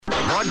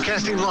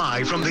Broadcasting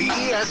live from the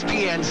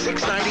ESPN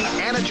 690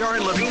 Anajar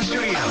and Levine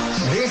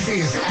Studios. This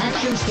is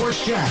Action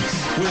Sports Jax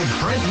with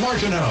Brent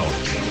Martineau.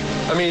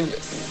 I mean,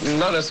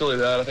 not necessarily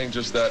that. I think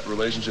just that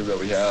relationship that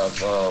we have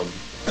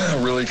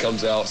really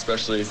comes out,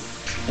 especially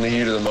in the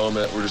heat of the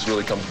moment. We're just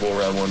really comfortable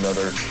around one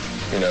another.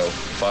 You know,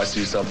 if I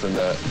see something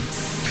that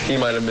he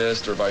might have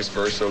missed or vice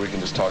versa, we can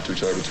just talk to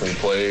each other between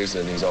plays,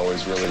 and he's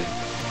always really,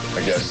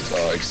 I guess,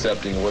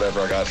 accepting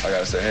whatever I got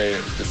to say, hey,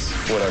 it's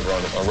whatever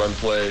on a run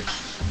play,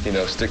 you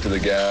know, stick to the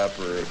gap,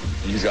 or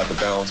he's got the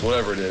balance,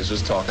 whatever it is,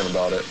 just talking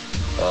about it.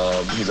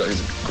 He's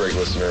a great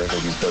listener. I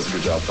think he does a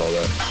good job with all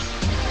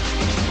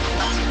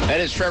that. That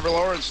is Trevor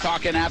Lawrence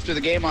talking after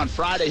the game on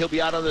Friday. He'll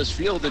be out on this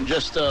field in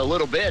just a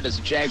little bit as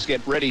the Jags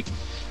get ready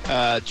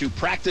to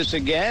practice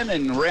again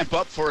and ramp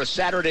up for a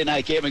Saturday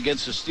night game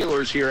against the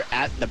Steelers here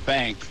at the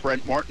Bank.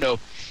 Brent Martineau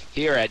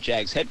here at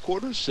Jags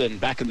headquarters,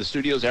 and back in the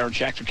studios, Aaron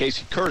Schachter,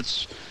 Casey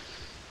Kurtz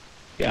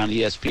on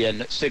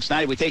ESPN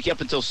 690. We take you up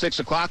until 6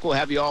 o'clock. We'll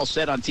have you all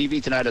set on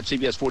TV tonight on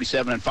CBS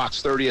 47 and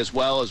Fox 30, as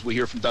well as we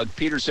hear from Doug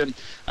Peterson.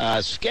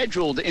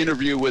 Scheduled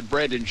interview with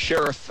Brandon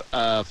Sheriff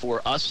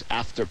for us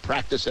after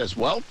practice as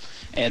well.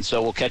 And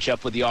so we'll catch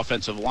up with the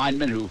offensive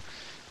lineman who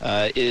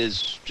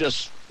is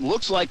just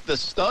looks like the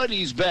stud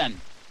he's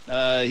been.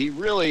 He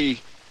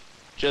really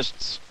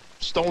just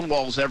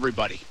stonewalls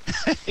everybody.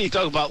 You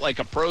talk about like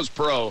a pro's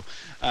pro.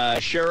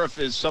 Sheriff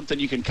is something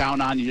you can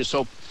count on. You just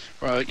hope,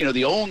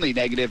 the only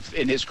negative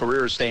in his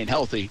career is staying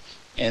healthy.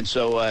 And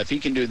so if he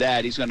can do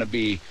that, he's going to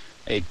be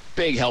a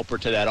big helper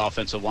to that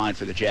offensive line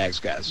for the Jags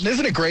guys.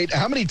 Isn't it great?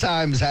 How many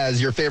times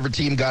has your favorite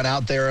team gone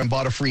out there and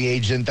bought a free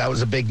agent that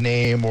was a big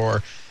name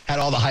or had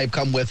all the hype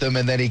come with him,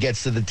 and then he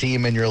gets to the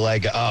team and you're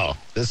like, oh,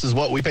 this is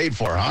what we paid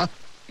for, huh?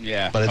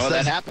 Yeah, but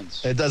that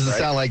happens. It doesn't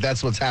sound like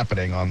that's what's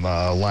happening on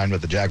the line with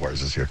the Jaguars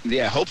this year.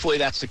 Yeah, hopefully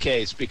that's the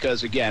case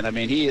because, again, I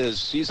mean,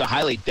 he's a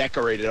highly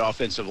decorated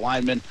offensive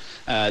lineman.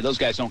 Those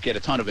guys don't get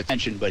a ton of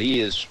attention, but he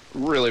is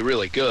really,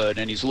 really good,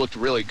 and he's looked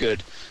really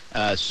good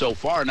so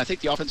far. And I think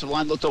the offensive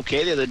line looked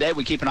okay the other day.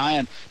 We keep an eye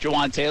on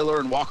Jawaan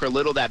Taylor and Walker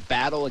Little. That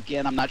battle,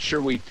 again, I'm not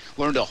sure we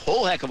learned a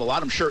whole heck of a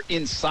lot. I'm sure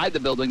inside the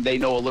building they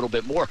know a little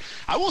bit more.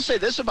 I will say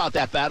this about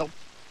that battle.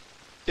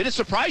 Did it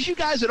surprise you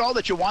guys at all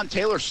that Jawaan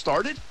Taylor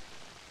started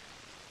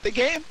the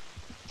game?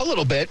 A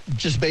little bit,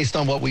 just based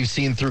on what we've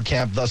seen through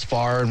camp thus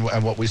far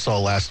and what we saw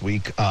last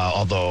week,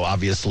 although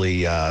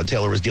obviously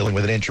Taylor was dealing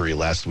with an injury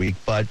last week.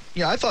 But,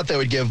 yeah, I thought they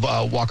would give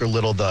Walker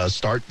Little the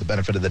start, the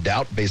benefit of the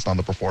doubt based on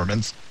the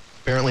performance.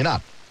 Apparently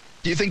not.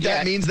 Do you think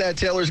that means that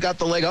Taylor's got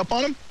the leg up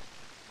on him?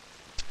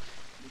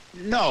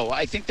 No,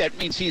 I think that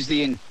means he's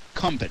the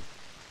incumbent.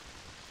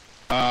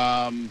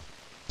 But,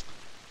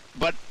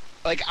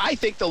 I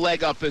think the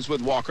leg up is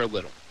with Walker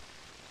Little.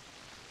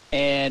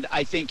 And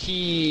I think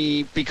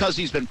because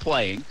he's been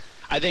playing,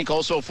 I think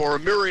also for a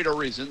myriad of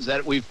reasons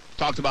that we've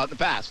talked about in the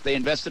past. They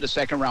invested a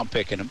second-round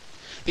pick in him.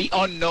 The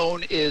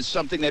unknown is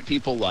something that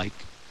people like.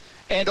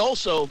 And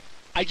also,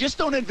 I just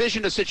don't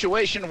envision a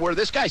situation where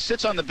this guy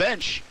sits on the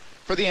bench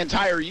for the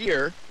entire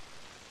year,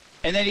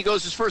 and then he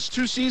goes his first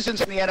 2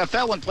 seasons in the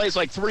NFL and plays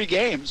like 3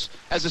 games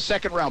as a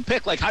second-round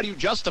pick. Like, how do you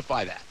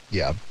justify that?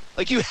 Yeah.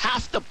 Like, you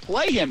have to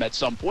play him at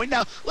some point.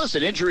 Now,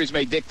 listen, injuries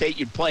may dictate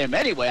you'd play him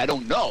anyway. I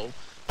don't know.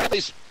 At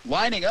least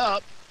lining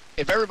up,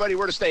 if everybody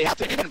were to stay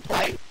healthy and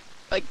play,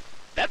 like,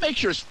 that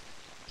makes your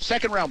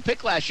second-round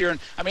pick last year.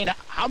 And, I mean,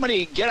 how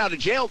many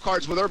get-out-of-jail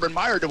cards with Urban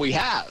Meyer do we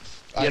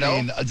have? I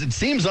mean, it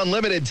seems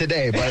unlimited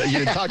today, but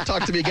you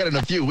talk to me again in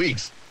a few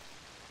weeks.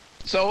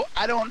 So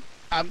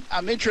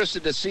I'm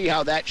interested to see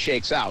how that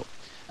shakes out.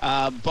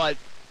 But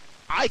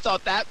I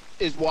thought that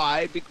is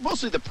why,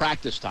 mostly the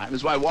practice time,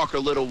 is why Walker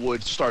Little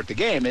would start the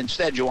game.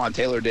 Instead, Jawaan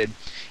Taylor did,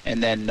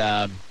 and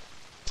then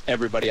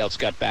everybody else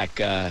got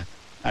back.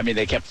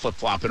 They kept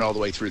flip-flopping all the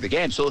way through the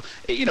game. So,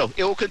 it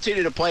will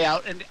continue to play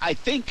out. And I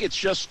think it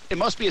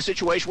must be a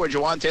situation where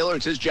Jawaan Taylor,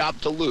 it's his job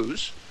to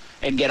lose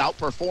and get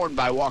outperformed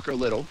by Walker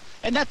Little.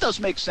 And that does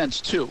make sense,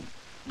 too.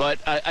 But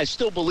I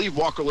still believe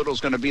Walker Little is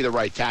going to be the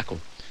right tackle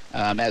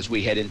as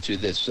we head into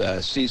this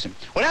season.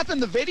 What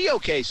happened to the video,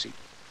 Casey?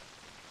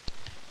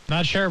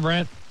 Not sure,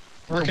 Brent.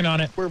 Working on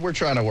it. We're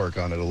trying to work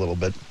on it a little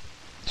bit.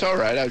 It's all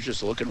right. I was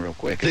just looking real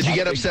quick. Did you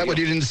get upset when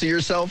you didn't see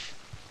yourself?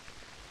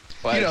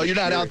 Well, you're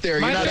not out there.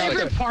 My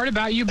favorite part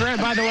about you, Brent,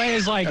 by the way,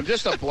 is like... I'm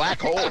just a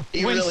black hole.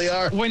 You really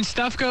are. When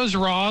stuff goes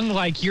wrong,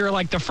 like, you're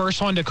like the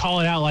first one to call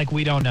it out like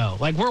we don't know.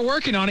 Like, we're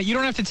working on it. You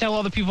don't have to tell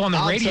all the people on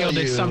the radio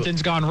that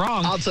something's gone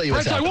wrong. I'll tell you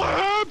what's happening.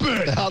 Like, what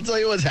happened? I'll tell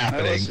you what's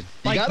happening.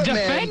 Like,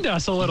 defend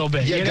us a little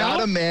bit, You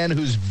got a man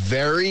who's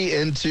very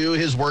into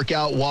his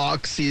workout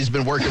walks. He's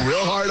been working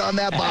real hard on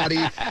that body,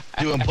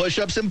 doing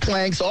push-ups and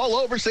planks all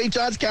over St.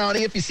 Johns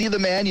County. If you see the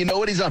man, you know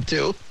what he's up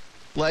to.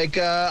 Like,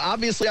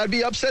 obviously, I'd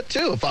be upset,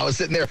 too, if I was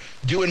sitting there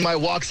doing my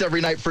walks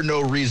every night for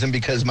no reason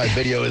because my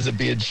video isn't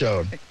being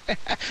shown.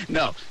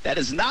 No, that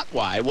is not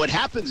why. What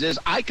happens is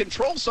I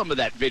control some of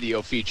that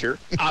video feature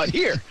out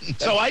here.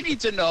 So I need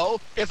to know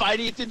if I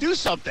need to do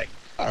something.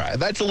 All right,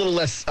 that's a little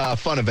less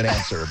fun of an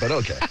answer, but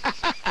okay.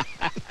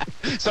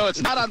 So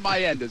it's not on my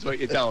end, is what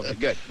you're telling me.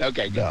 Good.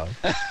 Okay, good. No.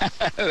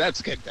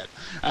 That's good then.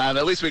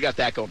 At least we got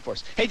that going for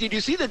us. Hey, did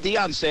you see the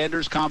Deion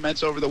Sanders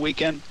comments over the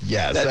weekend?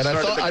 Yes, that and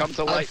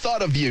I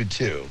thought of you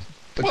too.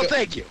 But well,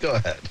 thank you. Go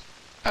ahead.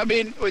 I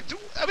mean,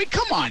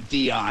 come on,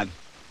 Deion.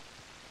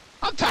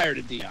 I'm tired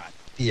of Deion.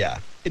 Yeah.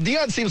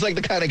 Deion seems like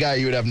the kind of guy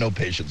you would have no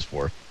patience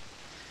for.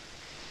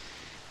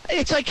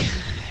 It's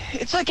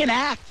like an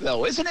act,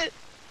 though, isn't it?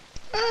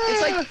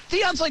 It's like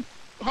Deion's like,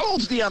 how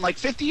old's Deion? Like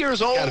 50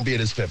 years old? Got to be in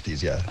his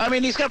 50s, yeah. I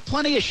mean, he's got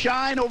plenty of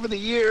shine over the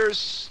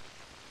years,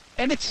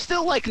 and it's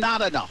still like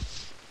not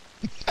enough.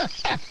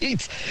 He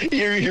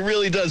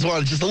really does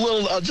want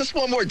just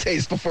one more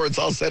taste before it's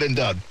all said and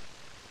done.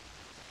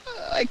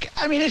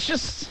 It's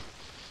just.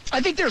 I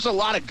think there's a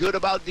lot of good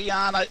about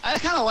Deion. I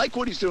kind of like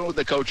what he's doing with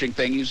the coaching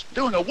thing. He's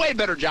doing a way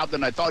better job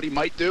than I thought he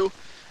might do.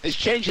 He's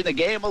changing the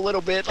game a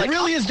little bit. He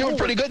really is doing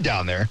pretty good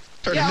down there.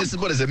 Turning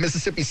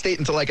Mississippi State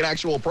into like an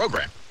actual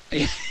program.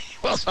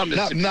 Well,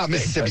 not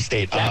Mississippi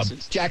State.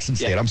 Jackson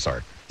State. Yeah. I'm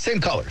sorry. Same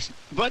colors.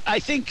 But I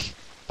think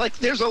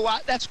there's a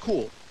lot that's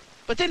cool.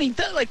 But then he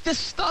does this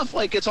stuff.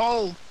 It's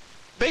all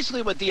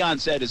basically what Deion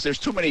said is there's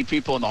too many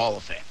people in the Hall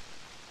of Fame.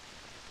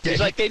 He's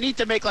they need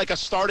to make a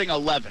starting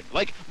 11.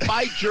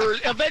 My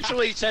jersey.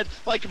 Eventually, he said,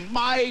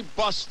 my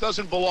bus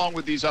doesn't belong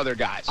with these other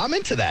guys. I'm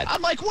into that.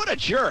 I'm what a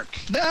jerk.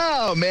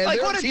 No, man.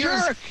 What a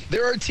jerk.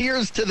 There are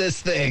tiers to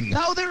this thing.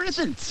 No, there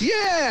isn't.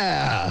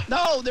 Yeah.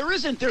 No, there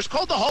isn't. There's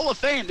called the Hall of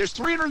Fame. There's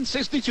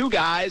 362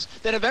 guys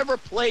that have ever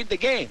played the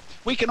game.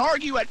 We can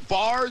argue at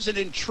bars and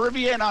in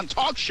trivia and on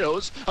talk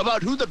shows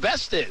about who the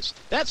best is.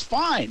 That's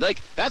fine.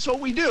 That's what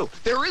we do.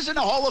 There isn't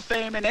a Hall of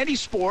Fame in any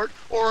sport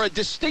or a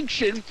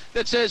distinction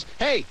that says,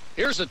 hey,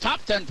 here's the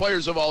top 10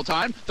 players of all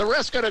time. The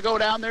rest got to go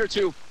down there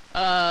to,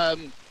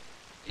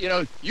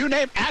 you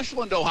name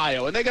Ashland,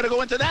 Ohio, and they got to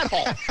go into that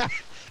hall.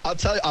 I'll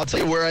tell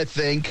you where I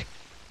think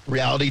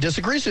reality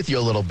disagrees with you a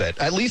little bit.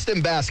 At least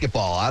in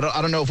basketball. I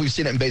don't know if we've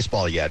seen it in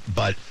baseball yet,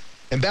 but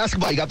in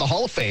basketball, you got the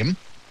Hall of Fame,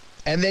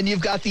 and then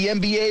you've got the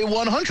NBA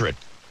 100.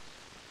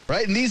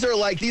 Right? And these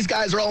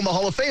guys are all in the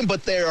Hall of Fame,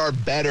 but they are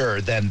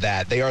better than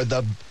that. They are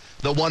the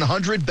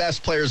 100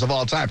 best players of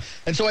all time.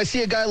 And so I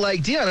see a guy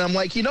like Deion, and I'm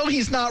like,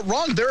 he's not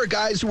wrong. There are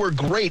guys who are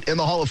great in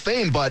the Hall of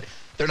Fame, but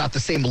they're not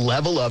the same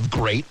level of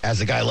great as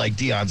a guy like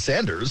Deion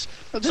Sanders.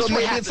 So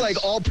maybe it's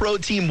all-pro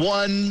team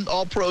 1,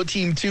 all-pro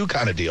team 2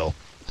 kind of deal.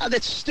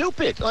 That's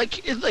stupid.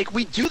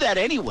 We do that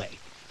anyway.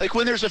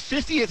 When there's a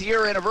 50th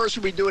year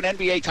anniversary, we do an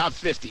NBA top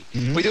 50.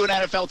 Mm-hmm. We do an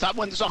NFL top.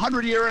 When there's a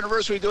 100-year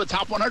anniversary, we do a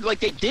top 100.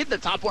 They did the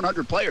top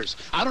 100 players.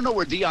 I don't know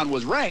where Deion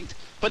was ranked,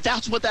 but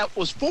that's what that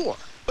was for.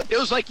 But it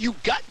was you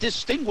got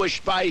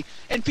distinguished by,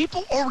 and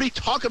people already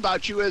talk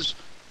about you as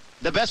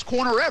the best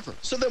corner ever.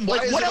 So then why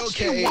is what it else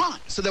okay? Do you want?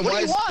 So then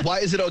why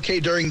is it okay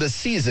during the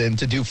season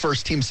to do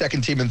first team,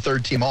 second team, and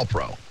third team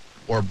All-Pro?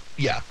 Or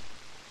yeah.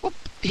 Well,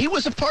 he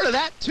was a part of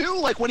that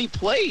too. When he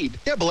played.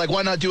 Yeah, but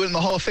why not do it in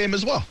the Hall of Fame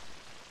as well?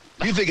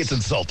 You think it's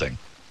insulting?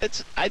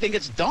 I think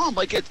it's dumb.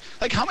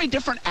 How many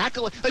different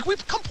accolades? We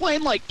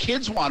complain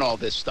kids want all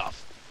this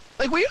stuff.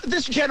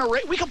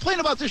 We complain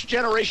about this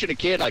generation of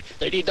kid.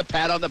 They need the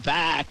pat on the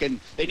back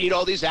and they need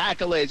all these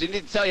accolades. They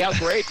need to tell you how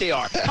great they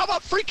are. How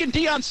about freaking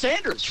Deion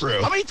Sanders?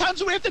 True. How many times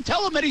do we have to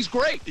tell him that he's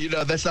great?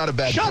 That's not a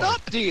bad point. Shut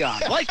up,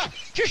 Deion.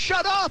 Just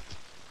shut up.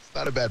 It's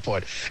not a bad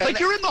point.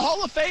 You're in the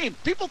Hall of Fame.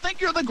 People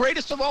think you're the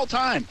greatest of all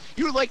time.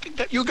 You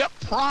got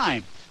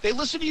prime. They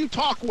listen to you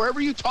talk wherever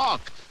you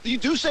talk. You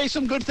do say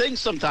some good things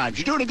sometimes.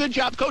 You're doing a good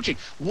job coaching.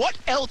 What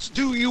else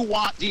do you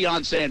want,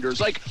 Deion Sanders?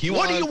 What do you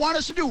want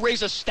us to do?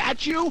 Raise a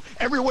statue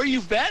everywhere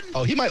you've been?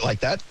 Oh, he might like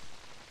that.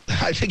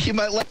 I think he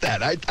might like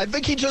that. I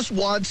think he just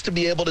wants to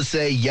be able to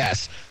say,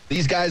 yes,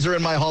 these guys are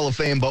in my Hall of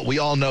Fame, but we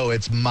all know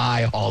it's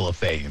my Hall of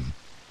Fame.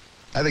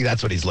 I think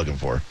that's what he's looking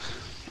for.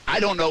 I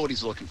don't know what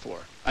he's looking for.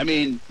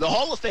 The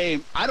Hall of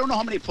Fame, I don't know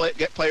how many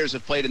players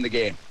have played in the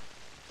game.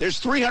 There's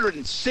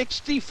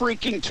 360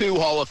 freaking 2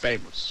 Hall of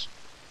Famers.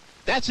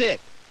 That's it.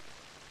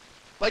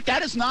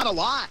 That is not a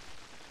lot.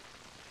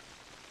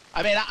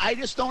 I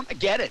just don't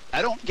get it.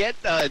 I don't get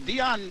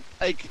Deion.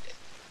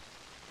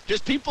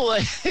 Just people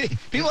like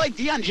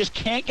Deion just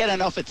can't get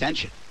enough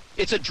attention.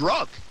 It's a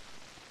drug.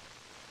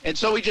 And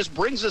so he just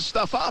brings this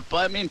stuff up.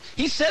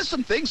 He says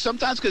some things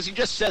sometimes because he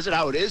just says it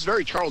how it is,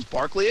 very Charles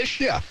Barkley-ish.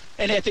 Yeah.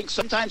 And I think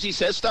sometimes he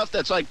says stuff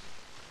that's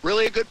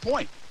really a good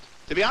point.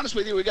 To be honest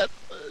with you, we got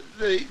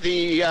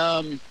he's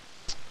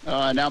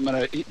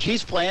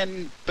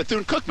playing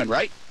Bethune-Cookman,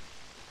 right?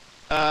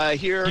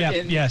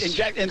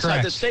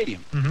 Inside the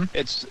stadium. Mm-hmm.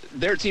 It's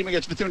their team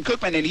against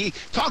Bethune-Cookman, and he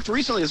talked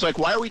recently. It's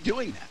why are we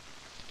doing that?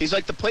 He's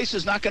the place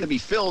is not going to be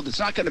filled. It's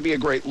not going to be a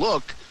great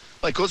look.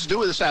 Let's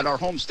do this at our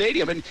home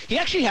stadium. And he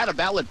actually had a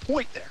valid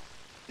point there.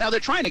 Now, they're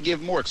trying to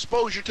give more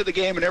exposure to the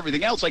game and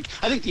everything else. I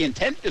think the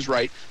intent is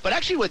right. But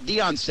actually what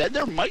Deion said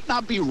there might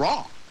not be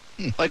wrong.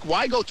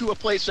 Why go to a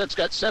place that's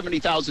got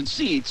 70,000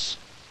 seats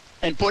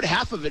and put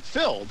half of it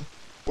filled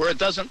where it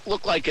doesn't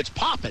look like it's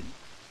popping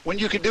when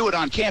you could do it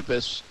on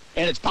campus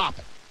and it's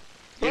popping,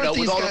 with all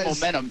the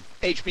momentum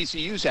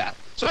HBCUs have.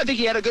 So I think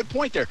he had a good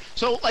point there.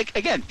 So,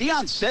 again,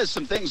 Deion says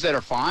some things that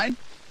are fine,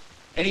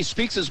 and he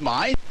speaks his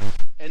mind.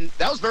 And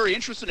that was very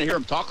interesting to hear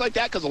him talk like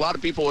that because a lot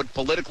of people would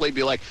politically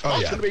be like, it's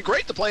going to be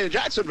great to play in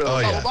Jacksonville,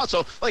 blah, blah, blah.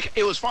 So, like,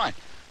 it was fine.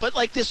 But,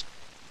 like, has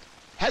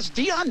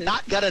Deion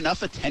not got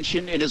enough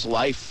attention in his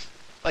life?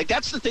 Like,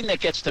 that's the thing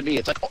that gets to me.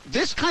 It's like,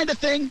 this kind of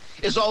thing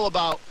is all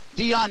about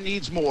Deion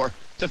needs more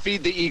to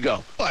feed the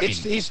ego. Well,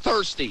 he's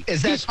thirsty.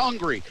 He's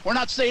hungry. We're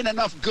not saying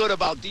enough good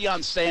about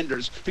Deion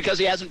Sanders because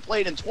he hasn't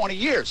played in 20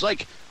 years.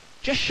 Like,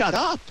 just shut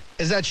up.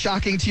 Is that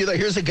shocking to you? That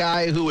here's a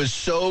guy who is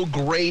so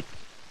great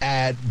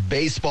at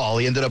baseball.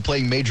 He ended up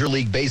playing Major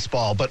League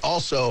Baseball, but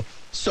also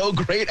so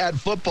great at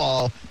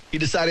football, he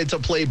decided to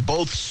play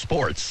both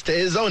sports to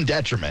his own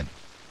detriment.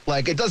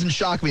 Like, it doesn't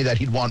shock me that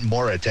he'd want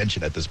more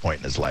attention at this point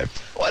in his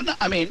life. Well,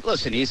 I mean,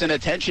 listen, he's an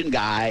attention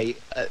guy.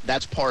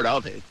 That's part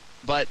of it.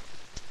 But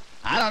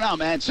I don't know,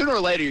 man. Sooner or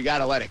later, you got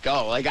to let it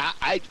go. Like,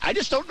 I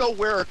just don't know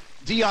where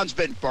Deion's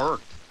been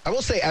burnt. I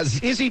will say,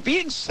 is he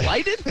being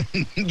slighted?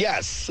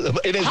 Yes.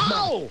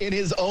 In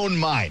his own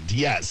mind,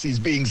 yes, he's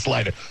being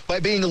slighted.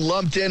 By being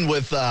lumped in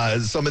with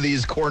some of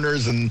these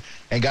corners and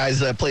guys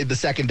that played the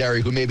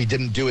secondary who maybe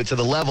didn't do it to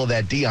the level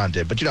that Deion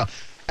did. But, you know,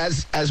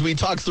 as we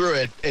talk through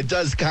it, it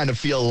does kind of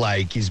feel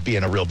like he's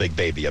being a real big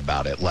baby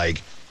about it.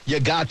 Like, you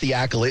got the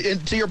accolade.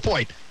 And to your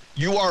point,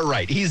 you are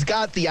right. He's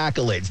got the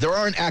accolades. There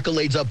aren't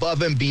accolades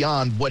above and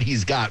beyond what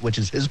he's got, which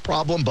is his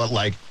problem. But,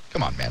 like,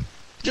 come on, man.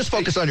 Just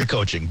focus on your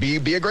coaching.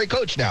 Be a great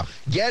coach now.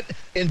 Get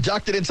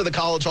inducted into the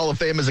College Hall of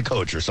Fame as a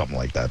coach or something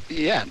like that.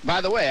 Yeah.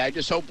 By the way, I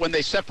just hope when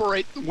they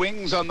separate the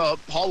wings on the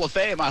Hall of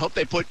Fame, I hope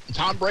they put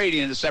Tom Brady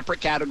in a separate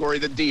category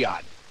than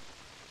Deion.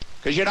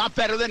 Because you're not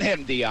better than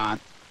him, Deion.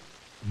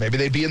 Maybe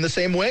they'd be in the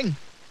same wing.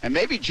 And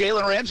maybe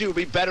Jalen Ramsey would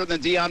be better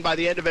than Deion by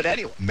the end of it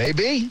anyway.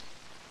 Maybe.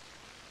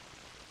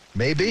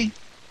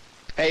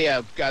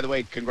 Hey, by the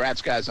way,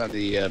 congrats, guys, on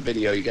the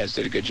video. You guys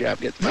did a good job.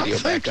 Get the video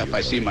back up.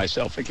 I see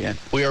myself again.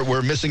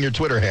 We're missing your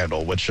Twitter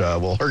handle, which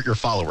will hurt your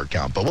follower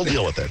count, but we'll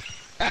deal with it.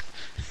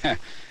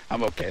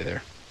 I'm okay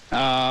there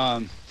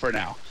for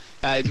now.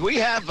 We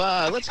have,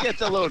 let's get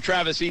the little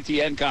Travis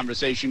Etienne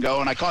conversation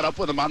going. I caught up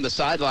with him on the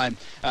sideline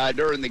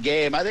during the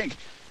game. I think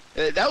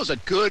that was a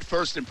good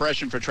first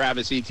impression for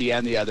Travis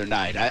Etienne the other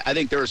night. I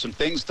think there are some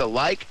things to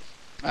like.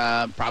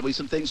 Probably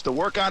some things to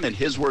work on. In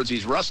his words,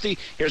 he's rusty.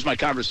 Here's my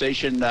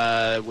conversation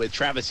with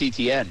Travis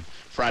Etienne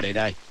Friday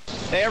night.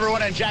 Hey,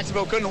 everyone in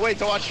Jacksonville couldn't wait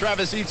to watch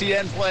Travis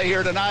Etienne play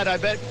here tonight. I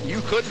bet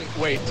you couldn't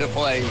wait to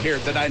play here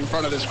tonight in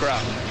front of this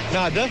crowd.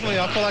 Nah, definitely.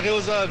 I felt like it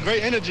was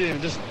great energy and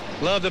just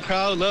love the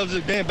crowd, love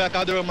just being back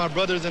out there with my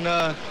brothers and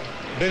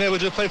being able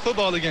to just play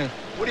football again.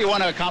 What do you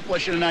want to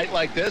accomplish in a night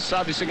like this?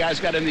 Obviously, guys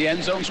got in the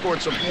end zone,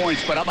 scored some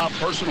points, but how about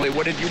personally,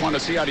 what did you want to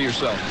see out of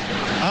yourself?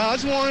 I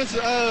just wanted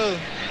to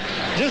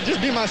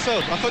just be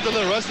myself. I felt a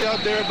little rusty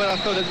out there, but I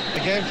felt that the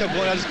game kept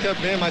going. I just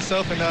kept being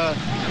myself, and I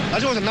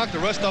just wanted to knock the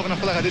rust off, and I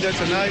feel like I did that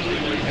tonight,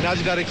 and I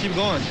just got to keep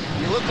going.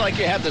 You look like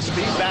you had the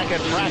speed back at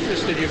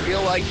practice. Did you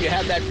feel like you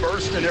had that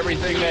burst and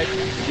everything that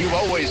you've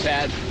always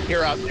had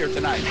out here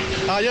tonight?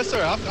 Yes,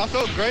 sir. I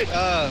felt great.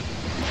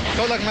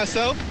 Felt like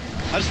myself.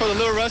 I just felt a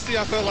little rusty.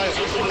 I felt like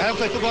I haven't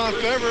played football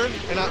in forever,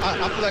 and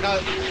I feel like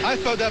I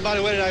felt that by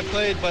the way that I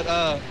played, but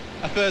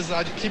I feel as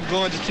I just keep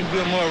going, just keep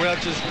doing more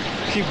reps, just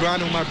keep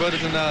grinding with my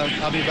brothers, and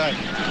I'll be back.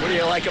 What do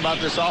you like about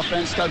this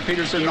offense? Doug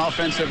Peterson, an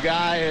offensive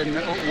guy, and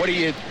what do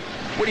you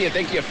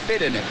think you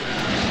fit in it?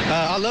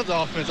 I love the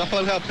offense. I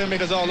feel like we have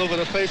playmakers all over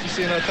the place. We've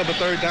seen a couple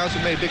third downs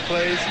who made big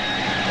plays,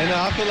 and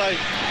I feel like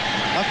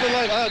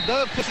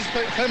Doug puts his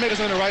playmakers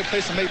in the right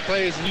place to make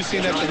plays, and you've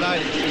seen that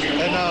tonight.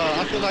 And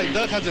I feel like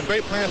Doug has a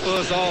great plan for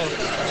us all,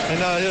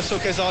 and he'll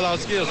showcase all our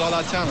skills, all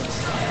our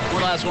talents.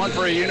 One last one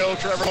for you. You know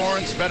Trevor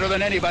Lawrence better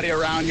than anybody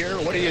around here.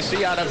 What do you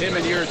see out of him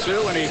in year two?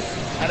 And he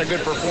had a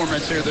good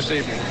performance here this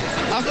evening.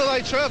 I feel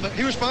like Trevor,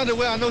 he responded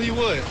well. I know he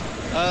would.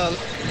 I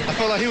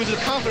felt like he was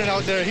just confident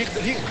out there.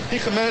 He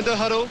commanded the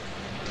huddle,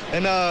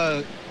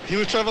 and he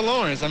was Trevor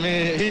Lawrence. I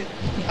mean,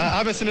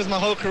 I've been seeing this my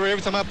whole career.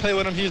 Every time I play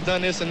with him, he's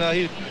done this, and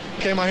he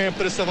came out here and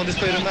put himself on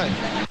display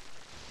tonight.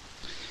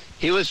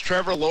 He was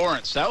Trevor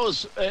Lawrence. That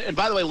was, and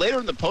by the way, later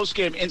in the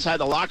postgame inside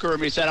the locker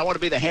room, he said, "I want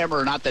to be the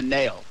hammer, not the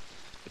nail."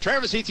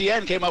 Travis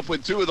Etienne came up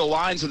with two of the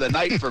lines of the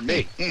night for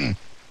me.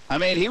 I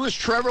mean, he was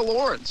Trevor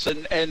Lawrence,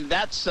 and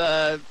that's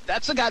a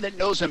guy that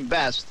knows him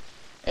best.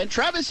 And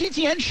Travis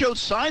Etienne showed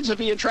signs of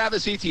being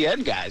Travis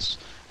Etienne, guys.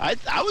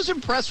 I was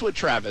impressed with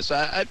Travis.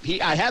 I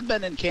have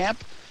been in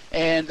camp,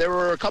 and there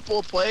were a couple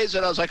of plays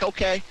that I was like,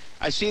 okay,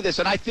 I see this,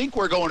 and I think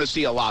we're going to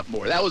see a lot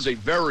more. That was a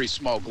very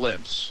small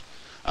glimpse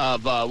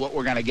of what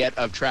we're going to get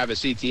of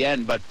Travis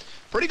Etienne, but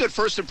pretty good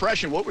first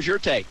impression. What was your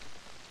take?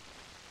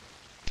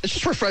 It's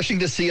just refreshing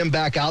to see him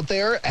back out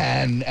there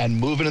and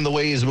moving in the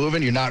way he's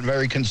moving. You're not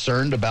very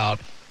concerned about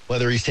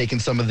whether he's taking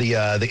some of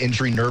the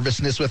injury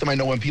nervousness with him. I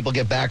know when people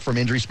get back from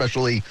injury,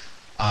 especially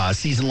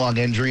season-long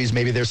injuries,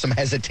 maybe there's some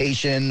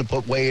hesitation to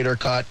put weight or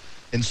cut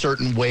in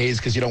certain ways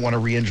because you don't want to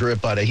re-injure it,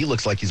 but he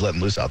looks like he's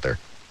letting loose out there.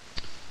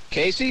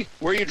 Casey,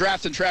 where are you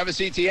drafting Travis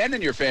Etienne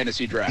in your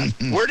fantasy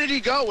draft? Where did he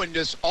go in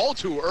this all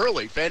too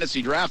early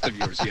fantasy draft of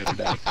yours the other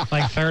day?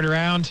 Like third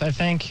round, I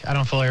think. I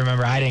don't fully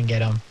remember. I didn't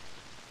get him.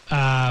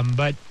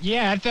 But,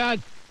 yeah,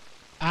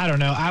 I don't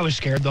know. I was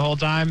scared the whole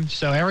time.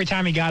 So every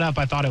time he got up,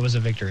 I thought it was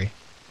a victory.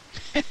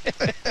 He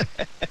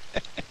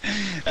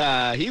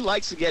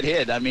likes to get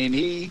hit. I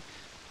mean,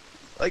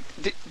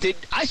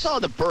 I saw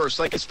the burst,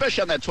 like,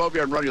 especially on that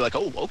 12-yard run. You're like,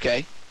 oh,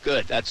 okay,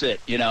 good, that's it,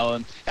 you know.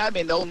 And I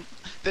mean,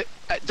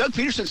 Doug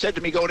Peterson said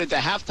to me going into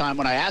halftime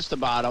when I asked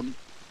about him,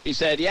 he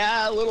said,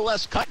 yeah, a little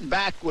less cutting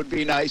back would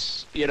be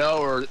nice, you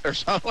know, or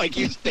something like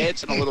he's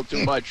dancing a little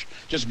too much.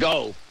 Just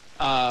go.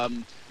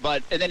 And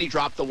then he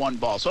dropped the one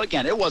ball. So,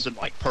 again, it wasn't,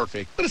 like,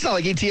 perfect. But it's not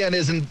like ETN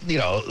isn't, you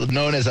know,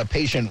 known as a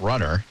patient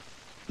runner.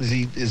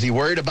 Is he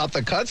worried about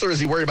the cuts, or is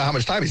he worried about how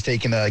much time he's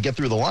taking to get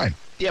through the line?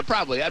 Yeah,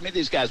 probably. I mean,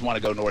 these guys want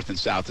to go north and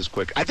south as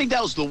quick. I think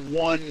that was the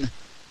one.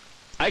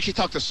 I actually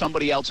talked to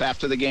somebody else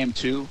after the game,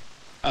 too,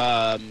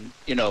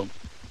 you know,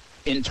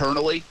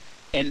 internally.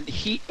 And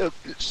he,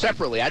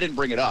 separately, I didn't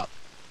bring it up,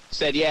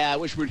 said, yeah, I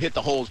wish we'd hit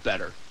the holes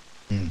better.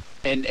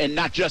 And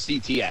not just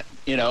ETN,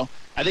 you know.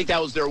 I think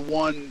that was their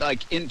one,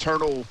 like,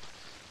 internal,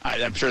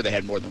 I'm sure they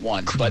had more than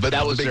one, but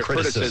that was their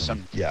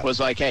criticism. Was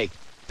like, hey,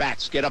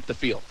 backs, get up the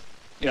field.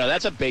 You know,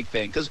 that's a big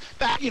thing because,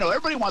 you know,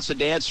 everybody wants to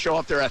dance, show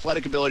off their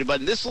athletic ability,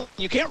 but in this,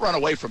 you can't run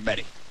away from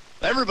many.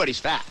 Everybody's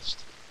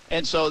fast.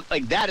 And so,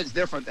 like, that is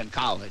different than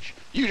college.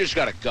 You just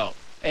got to go.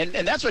 And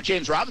that's what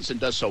James Robinson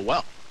does so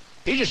well.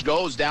 He just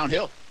goes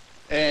downhill,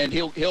 and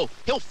he'll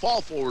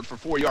fall forward for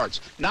 4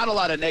 yards. Not a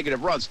lot of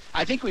negative runs.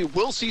 I think we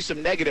will see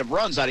some negative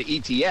runs out of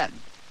ETN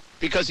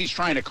because he's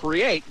trying to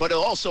create, but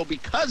he'll also,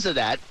 because of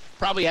that,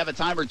 probably have a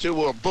time or two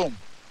where, boom,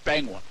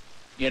 bang one.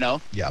 You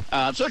know? Yeah.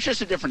 So it's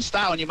just a different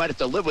style, and you might have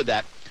to live with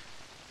that.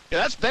 You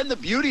know, that's been the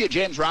beauty of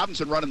James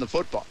Robinson running the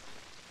football.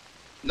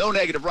 No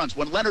negative runs.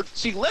 When Leonard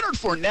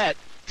Fournette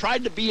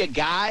tried to be a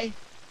guy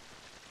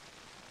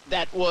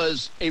that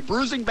was a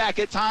bruising back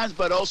at times,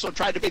 but also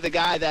tried to be the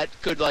guy that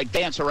could, like,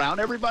 dance around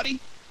everybody,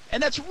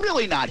 and that's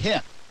really not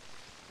him.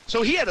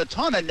 So he had a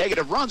ton of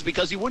negative runs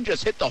because he wouldn't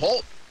just hit the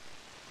hole.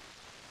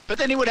 But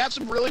then he would have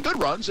some really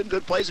good runs and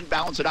good plays and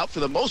balance it out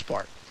for the most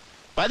part.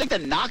 But I think the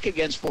knock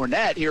against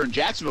Fournette here in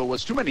Jacksonville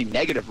was too many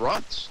negative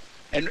runs.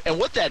 And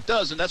what that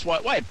does, and that's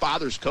why it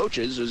bothers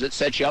coaches, is it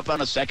sets you up on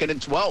a 2nd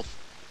and 12.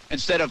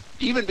 Instead of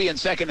even being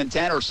 2nd and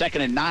 10 or 2nd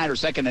and 9 or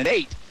 2nd and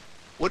 8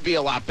 would be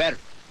a lot better.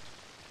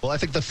 Well, I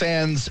think the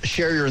fans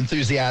share your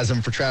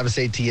enthusiasm for Travis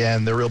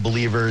Etienne. They're real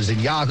believers. In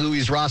Yahoo,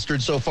 he's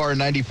rostered so far in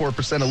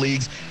 94% of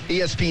leagues.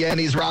 ESPN,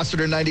 he's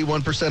rostered in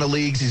 91% of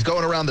leagues. He's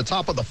going around the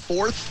top of the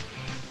 4th.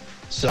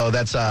 So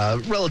that's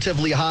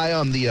relatively high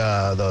on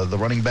the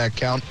running back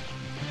count.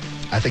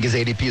 I think his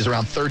ADP is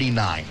around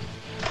 39.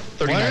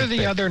 What are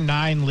the other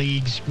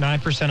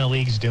 9% of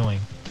leagues doing?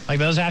 Like,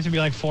 those have to be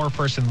like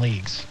 4-person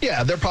leagues.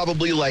 Yeah, they're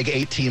probably like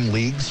 8-team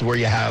leagues where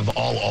you have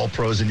all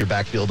pros in your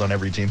backfield on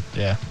every team.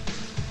 Yeah.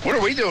 What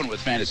are we doing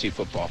with fantasy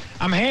football?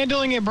 I'm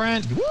handling it,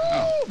 Brent. Woo!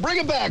 Bring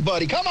it back,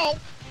 buddy. Come on.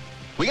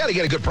 We got to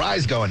get a good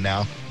prize going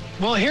now.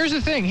 Well, here's the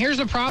thing. Here's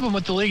the problem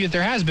with the league that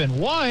there has been.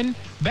 One,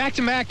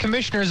 back-to-back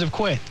commissioners have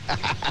quit.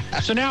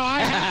 So now I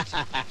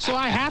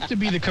have to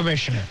be the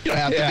commissioner. You don't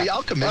have to be.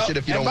 I'll commission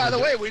if you don't want to.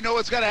 And by the way, we know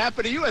what's going to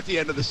happen to you at the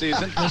end of the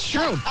season. That's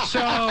true. So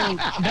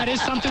that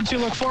is something to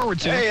look forward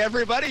to. Hey,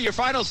 everybody, your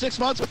final 6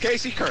 months with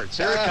Casey Kurtz.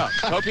 Here it comes.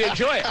 Hope you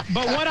enjoy it.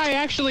 But what I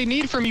actually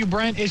need from you,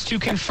 Brent, is to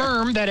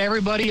confirm that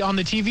everybody on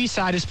the TV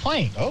side is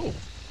playing. Oh.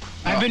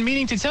 I've been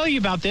meaning to tell you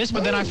about this,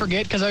 but then I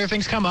forget because other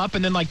things come up.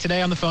 And then, like,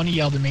 today on the phone, he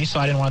yelled at me, so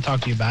I didn't want to talk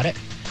to you about it.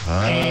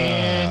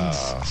 And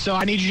so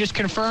I need you to just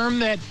confirm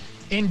that,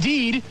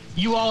 indeed,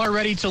 you all are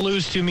ready to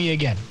lose to me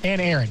again.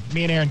 And Aaron.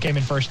 Me and Aaron came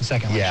in first and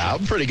second. Yeah,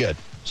 I'm pretty good.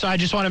 So I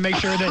just want to make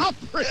sure that,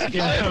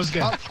 that was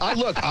good.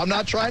 Look, I'm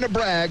not trying to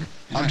brag.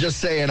 I'm just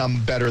saying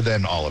I'm better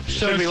than all of you.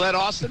 So should we let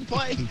Austin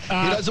play? He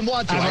doesn't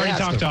want to. I've already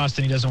talked to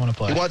Austin. He doesn't want to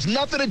play. He wants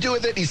nothing to do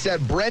with it. He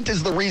said Brent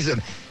is the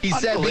reason. He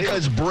said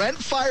because Brent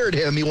fired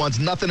him, he wants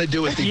nothing to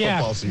do with the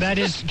football season. That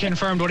is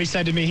confirmed what he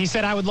said to me. He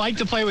said, I would like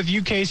to play with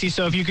you, Casey,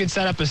 so if you could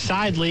set up a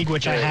side league,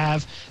 which I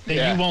have,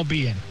 that you won't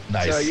be in.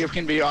 Nice. So you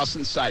can be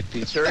Austin's side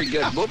piece. Very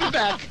good. We'll be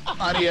back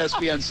on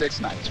ESPN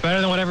 690. It's better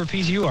than whatever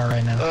piece you are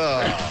right now.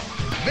 Oh,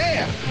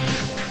 man.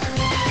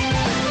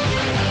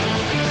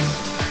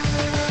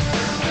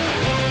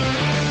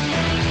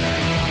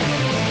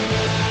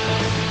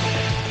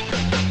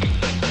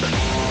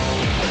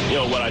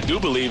 What I do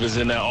believe is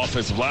in that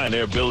offensive line,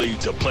 their ability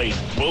to play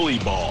bully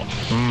ball.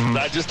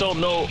 I just don't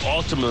know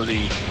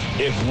ultimately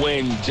if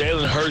when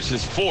Jalen Hurts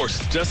is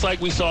forced, just like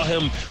we saw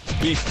him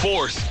be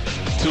forced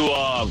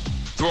to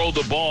throw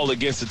the ball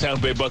against the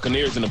Tampa Bay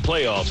Buccaneers in the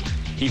playoffs,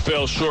 he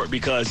fell short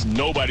because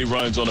nobody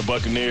runs on the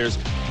Buccaneers.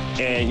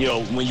 And,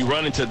 when you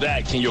run into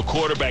that, can your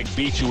quarterback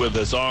beat you with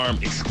his arm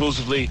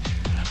exclusively?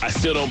 I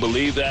still don't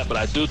believe that, but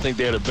I do think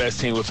they're the best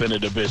team within the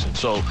division.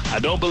 So I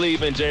don't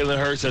believe in Jalen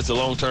Hurts as a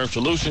long-term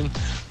solution,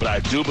 but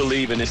I do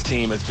believe in this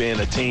team as being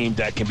a team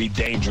that can be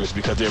dangerous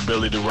because of their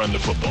ability to run the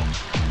football.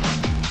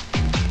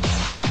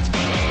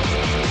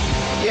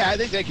 Yeah, I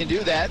think they can do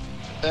that.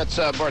 That's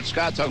Bart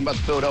Scott talking about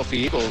the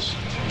Philadelphia Eagles.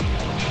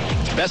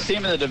 Best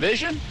team in the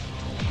division?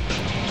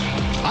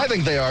 I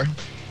think they are.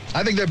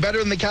 I think they're better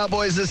than the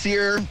Cowboys this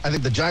year. I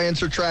think the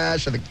Giants are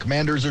trash. I think the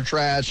Commanders are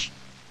trash.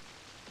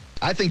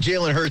 I think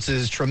Jalen Hurts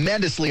is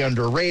tremendously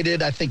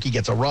underrated. I think he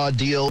gets a raw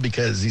deal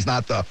because he's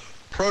not the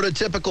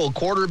prototypical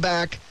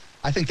quarterback.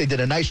 I think they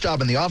did a nice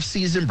job in the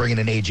offseason bringing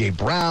in A.J.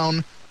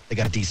 Brown. They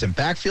got a decent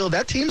backfield.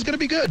 That team's going to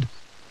be good.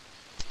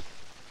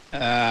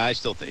 I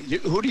still think.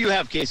 Who do you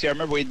have, Casey? I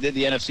remember we did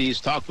the NFC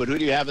East talk, but who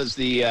do you have as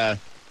the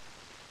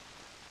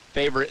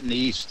favorite in the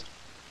East?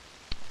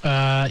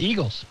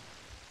 Eagles.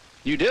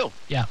 You do?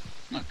 Yeah.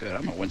 Not good.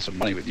 I'm going to win some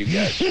money with you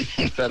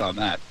guys. Bet on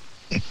that.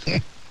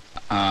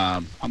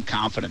 I'm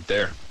confident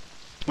there.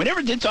 We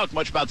never did talk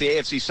much about the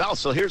AFC South,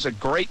 so here's a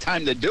great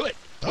time to do it.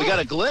 We got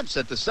a glimpse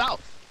at the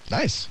South.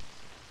 Nice.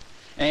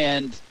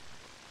 And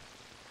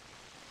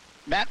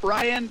Matt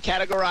Ryan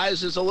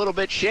categorized as a little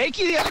bit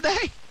shaky the other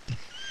day.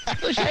 A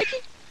little shaky?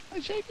 A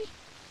little shaky?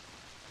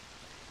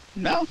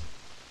 No?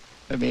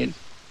 I mean,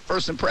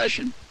 first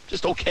impression,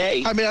 just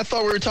okay. I mean, I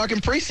thought we were talking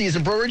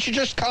preseason, bro. Weren't you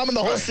just calming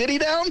the whole city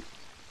down?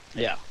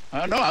 Yeah. I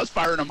don't know. I was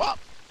firing him up.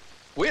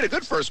 We had a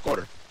good first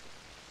quarter.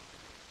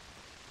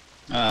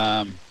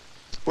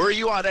 Where are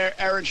you on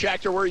Aaron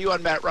Schachter? Where are you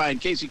on Matt Ryan?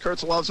 Casey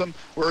Kurtz loves him.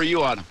 Where are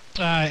you on him?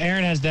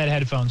 Aaron has dead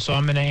headphones, so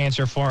I'm going to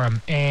answer for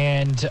him.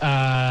 And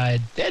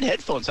dead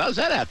headphones? How does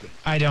that happen?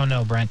 I don't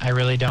know, Brent. I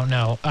really don't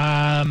know.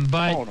 But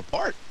falling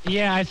apart.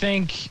 Yeah, I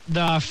think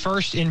the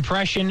first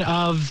impression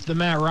of the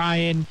Matt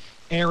Ryan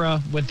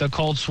era with the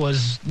Colts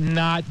was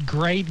not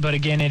great, but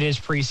again, it is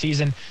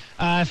preseason.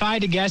 If I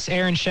had to guess,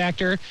 Aaron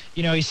Schachter,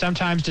 he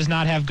sometimes does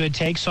not have good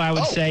takes, so I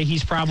would say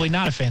he's probably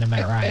not a fan of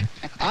Matt Ryan.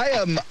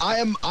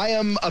 I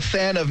am a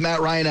fan of Matt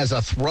Ryan as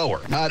a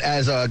thrower, not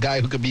as a guy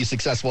who could be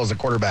successful as a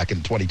quarterback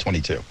in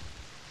 2022.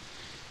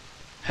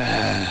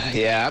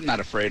 Yeah, I'm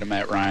not afraid of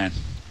Matt Ryan.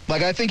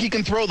 Like, I think he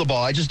can throw the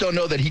ball. I just don't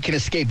know that he can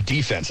escape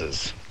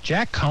defenses.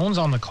 Jack Cohn's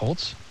on the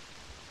Colts?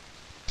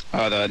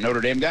 The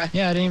Notre Dame guy?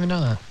 Yeah, I didn't even know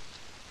that.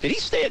 Did he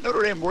stay at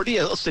Notre Dame? Where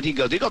else did he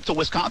go? Did he go up to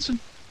Wisconsin?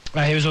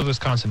 He was with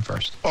Wisconsin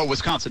first. Oh,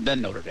 Wisconsin,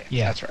 then Notre Dame.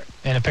 Yeah. That's right.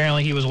 And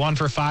apparently he was 1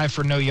 for 5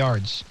 for no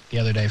yards the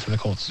other day for the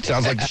Colts.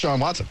 Sounds like Deshaun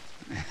Watson.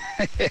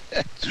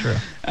 It's true.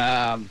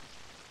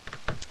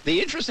 The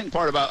interesting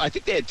part I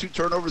think they had 2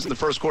 turnovers in the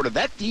first quarter.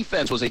 That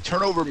defense was a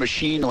turnover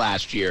machine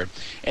last year.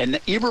 And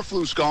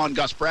Eberflus gone,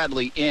 Gus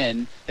Bradley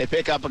in. They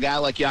pick up a guy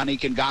like Yannick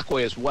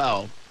Ngakoue as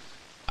well.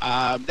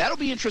 That'll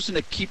be interesting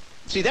to keep.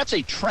 See, that's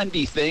a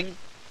trendy thing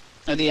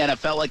in the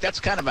NFL. Like, that's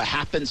kind of a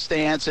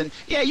happenstance. And,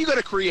 yeah, you got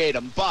to create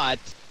them. But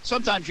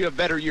sometimes you have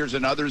better years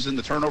than others in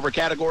the turnover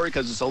category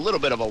because it's a little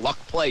bit of a luck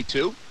play,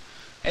 too.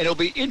 And it'll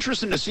be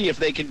interesting to see if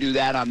they can do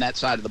that on that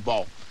side of the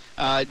ball.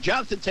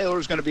 Jonathan Taylor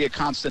is going to be a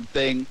constant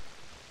thing.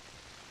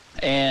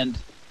 And,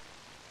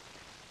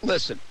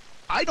 listen,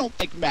 I don't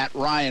think Matt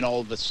Ryan all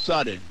of a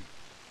sudden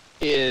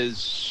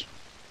is,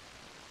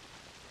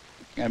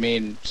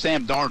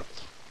 Sam Darnold.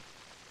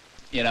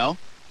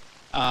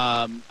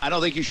 I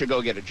don't think you should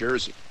go get a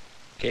jersey,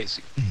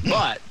 Casey.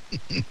 But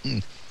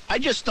I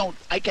just don't.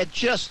 I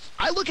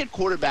look at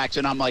quarterbacks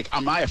and I'm like,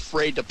 am I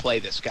afraid to play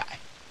this guy?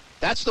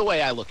 That's the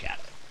way I look at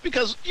it.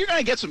 Because you're going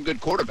to get some good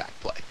quarterback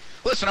play.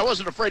 Listen, I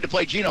wasn't afraid to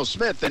play Geno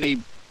Smith, and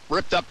he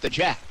ripped up the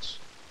Jags.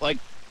 Like,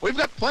 we've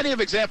got plenty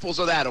of examples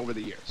of that over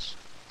the years.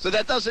 So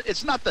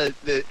it's not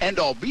the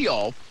end-all,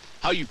 be-all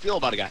how you feel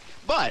about a guy.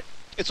 But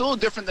it's a little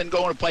different than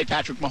going to play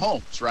Patrick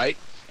Mahomes, right?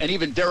 And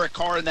even Derek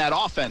Carr in that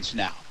offense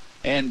now.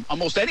 And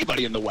almost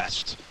anybody in the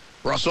West.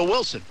 Russell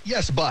Wilson.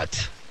 Yes,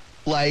 but,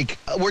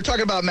 we're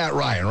talking about Matt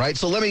Ryan, right?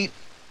 So let me,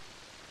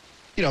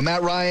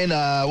 Matt Ryan,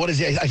 what is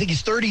he? I think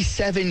he's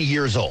 37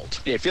 years old.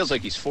 Yeah, it feels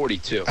like he's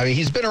 42. I mean,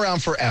 he's been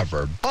around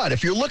forever. But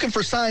if you're looking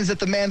for signs that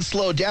the man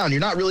slowed down,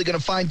 you're not really going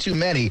to find too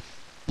many.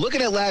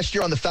 Looking at last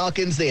year on the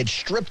Falcons, they had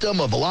stripped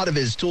him of a lot of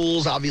his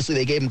tools. Obviously,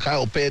 they gave him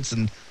Kyle Pitts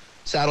and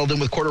saddled him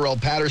with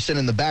Cordarrelle Patterson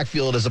in the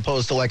backfield as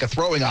opposed to, a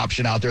throwing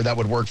option out there that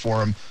would work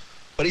for him.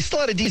 But he still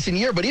had a decent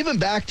year. But even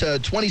back to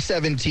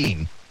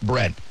 2017,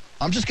 Brent,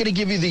 I'm just going to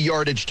give you the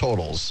yardage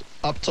totals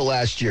up to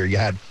last year. You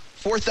had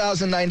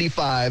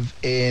 4,095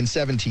 in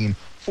 17,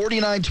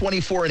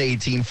 49.24 in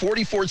 18,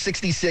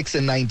 44.66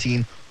 in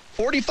 19,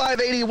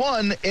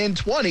 45.81 in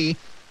 20,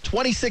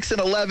 26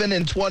 and 11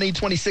 in 20,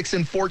 26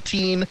 and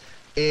 14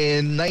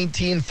 in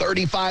 19,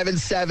 35 and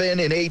 7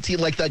 in 18.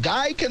 The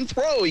guy can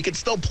throw. He can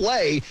still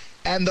play.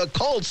 And the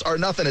Colts are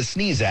nothing to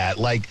sneeze at.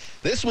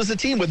 This was a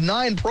team with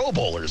 9 Pro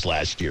Bowlers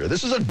last year.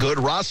 This is a good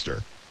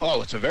roster.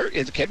 Oh,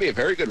 it can be a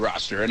very good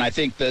roster. And I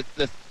think that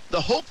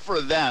the hope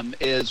for them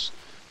is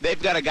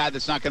they've got a guy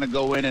that's not going to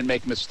go in and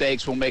make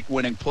mistakes, will make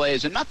winning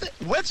plays. And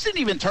Wentz didn't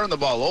even turn the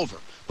ball over,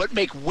 but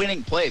make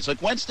winning plays.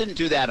 Wentz didn't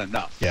do that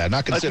enough. Yeah,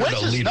 not considered a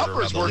leader. Wentz's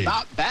numbers were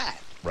not bad.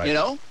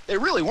 Right. They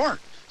really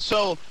weren't.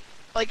 So,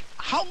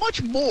 how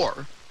much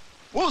more?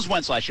 What was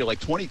Wentz last year?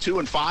 22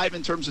 and 5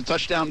 in terms of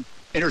touchdown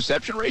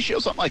interception ratio,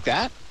 something like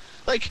that.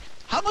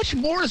 How much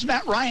more is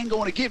Matt Ryan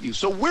going to give you?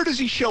 So where does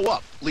he show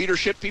up?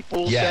 Leadership,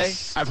 people say.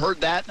 I've heard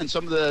that in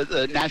some of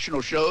the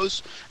national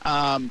shows.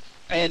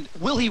 And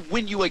will he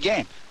win you a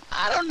game?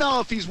 I don't know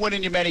if he's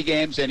winning you many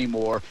games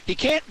anymore. He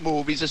can't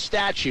move. He's a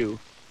statue.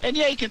 And,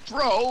 yeah, he can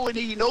throw, and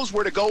he knows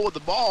where to go with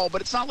the ball,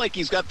 but it's not like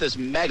he's got this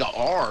mega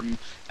arm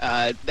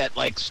that,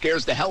 like,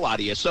 scares the hell out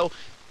of you. So,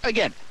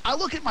 again, I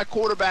look at my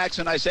quarterbacks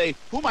and I say,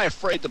 who am I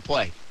afraid to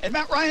play? And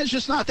Matt Ryan's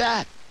just not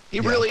that. He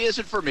really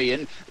isn't for me.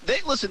 And,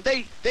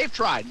 they've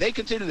tried. They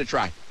continue to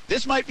try.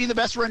 This might be the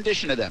best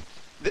rendition of them.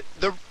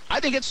 I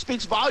think it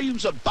speaks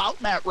volumes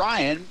about Matt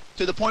Ryan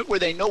to the point where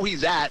they know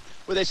he's at,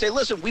 where they say,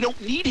 listen, we don't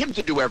need him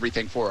to do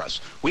everything for us.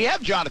 We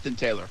have Jonathan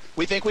Taylor.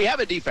 We think we have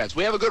a defense.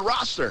 We have a good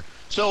roster.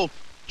 So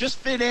just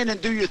fit in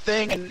and do your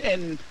thing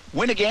and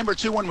win a game or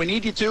two when we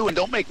need you to, and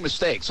don't make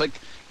mistakes.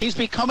 Like, he's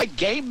become a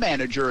game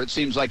manager, it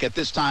seems like, at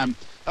this time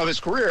of his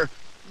career.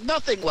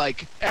 Nothing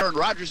like Aaron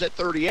Rodgers at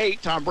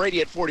 38, Tom Brady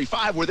at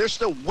 45, where they're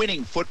still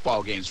winning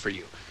football games for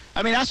you.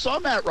 I mean, I saw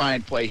Matt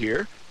Ryan play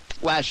here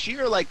last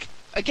year. Like,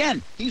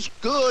 again, he's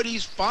good,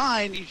 he's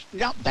fine, he's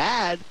not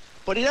bad,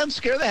 but he doesn't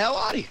scare the hell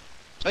out of you.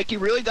 Like, he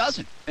really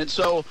doesn't. And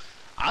so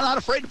I'm not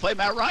afraid to play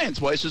Matt Ryan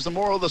twice is the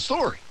moral of the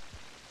story.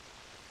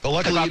 But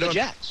luckily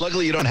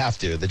you don't have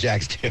to. The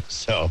Jags do.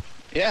 So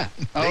yeah,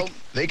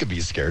 they could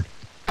be scared.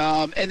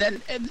 So then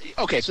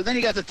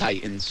you got the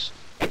Titans.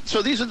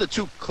 So these are the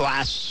two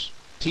class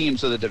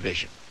teams of the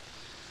division.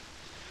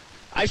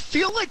 I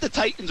feel like the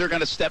Titans are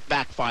going to step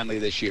back finally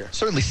this year.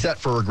 Certainly set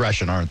for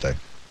regression, aren't they?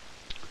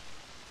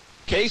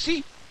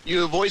 Casey,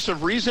 you a voice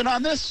of reason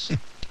on this?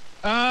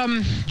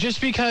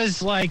 Just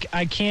because, like,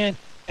 I can't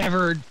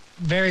ever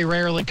very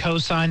rarely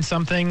co-sign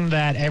something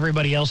that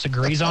everybody else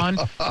agrees on.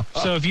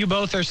 So if you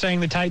both are saying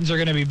the Titans are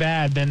going to be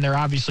bad, then they're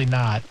obviously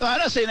not. No, I'm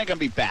not saying they're going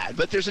to be bad,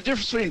 but there's a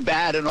difference between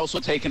bad and also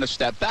taking a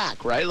step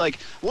back, right?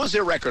 Like, what was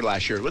their record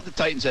last year? What did the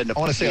Titans end up?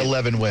 I want to say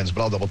 11 wins,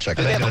 but I'll double check.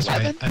 They had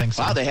 11? I think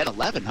so. Wow, they had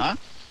 11, huh?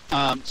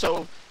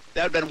 So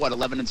that would have been,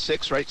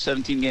 11-6, right?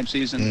 17-game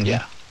season? Mm-hmm.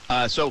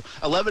 Yeah. So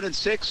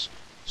 11-6.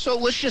 So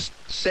let's just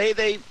say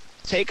they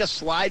take a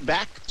slide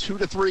back 2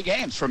 to 3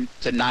 games to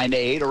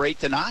 9-8 or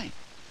 8-9.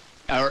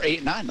 Or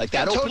 8-9, like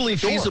that. Totally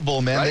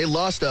feasible, man. Right? They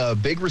lost a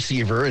big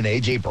receiver in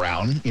A.J.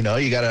 Brown. You know,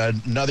 you got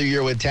another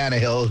year with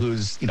Tannehill,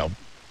 who's, I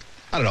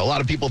don't know. A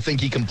lot of people think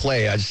he can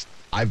play.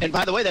 And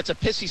by the way, that's a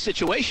pissy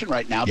situation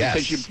right now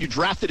because you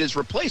drafted his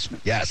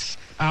replacement. Yes.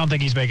 I don't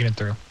think he's making it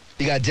through.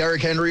 You got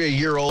Derrick Henry a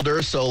year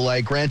older, so,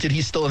 like, granted,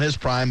 he's still in his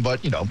prime,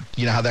 but, you know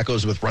how that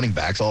goes with running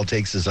backs. All it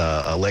takes is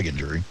a leg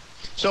injury.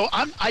 So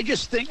I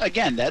just think,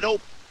 again,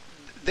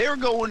 they're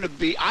going to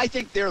be, I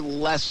think they're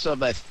less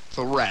of a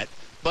threat,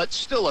 but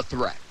still a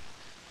threat.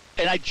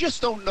 And I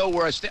just don't know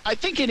where I stand. I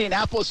think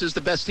Indianapolis is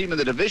the best team in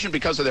the division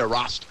because of their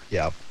roster.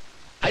 Yeah.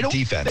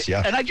 Defense,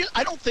 yeah. And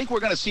I don't think we're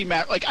going to see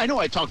Matt. Like, I know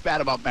I talk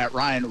bad about Matt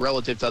Ryan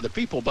relative to other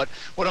people, but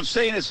what I'm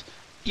saying is,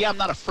 yeah, I'm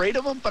not afraid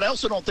of him, but I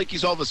also don't think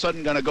he's all of a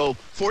sudden going to go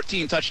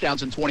 14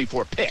 touchdowns and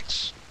 24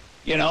 picks.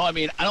 I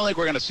mean, I don't think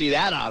we're going to see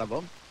that out of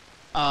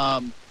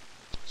him.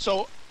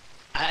 So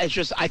I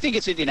think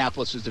it's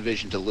Indianapolis'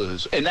 division to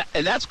lose. And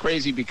that's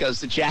crazy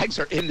because the Jags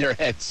are in their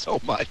head so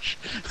much,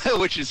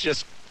 which is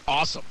just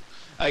awesome.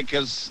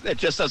 Because it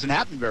just doesn't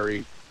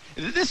happen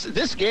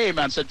this game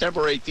on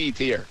September 18th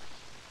here,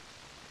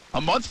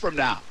 a month from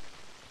now,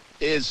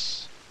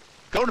 is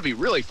going to be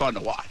really fun to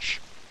watch.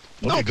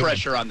 No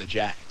pressure on the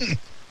Jags.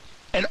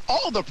 And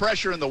all the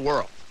pressure in the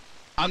world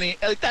on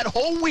that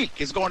whole week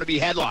is going to be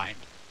headlined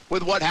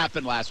with what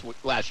happened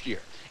last year.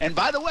 And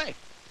by the way,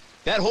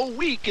 that whole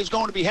week is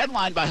going to be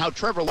headlined by how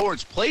Trevor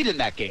Lawrence played in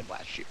that game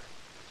last year,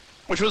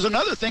 which was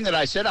another thing that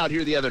I said out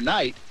here the other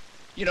night.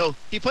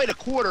 He played a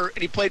quarter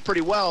and he played pretty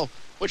well,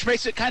 which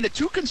makes it kind of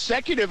 2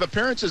 consecutive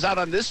appearances out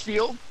on this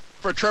field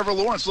for Trevor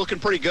Lawrence looking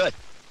pretty good.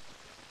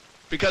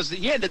 Because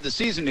he ended the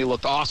season, he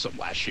looked awesome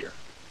last year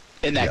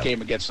in that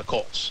game against the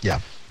Colts.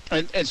 Yeah.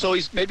 And so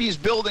he's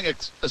building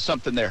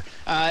something there.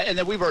 And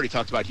then we've already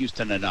talked about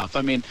Houston enough.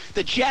 I mean,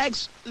 the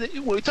Jags,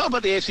 when we talk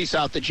about the AFC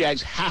South, the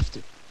Jags have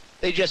to.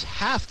 They just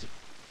have to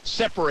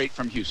separate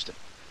from Houston.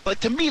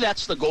 But to me,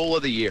 that's the goal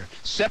of the year.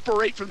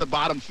 Separate from the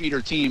bottom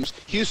feeder teams.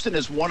 Houston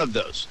is one of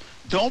those.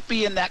 Don't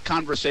be in that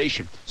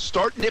conversation.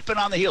 Start nipping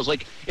on the heels.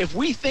 Like, if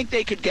we think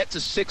they could get to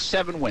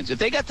 6-7 wins, if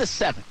they got to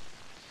 7,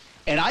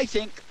 and I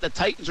think the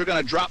Titans are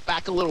going to drop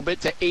back a little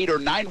bit to 8 or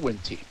 9 win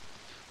team,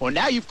 well,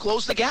 now you've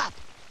closed the gap.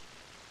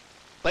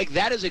 Like,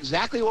 that is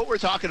exactly what we're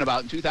talking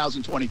about in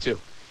 2022.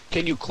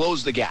 Can you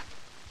close the gap?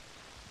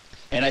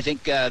 And I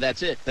think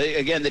that's it.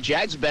 Again, the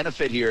Jags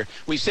benefit here.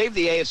 We saved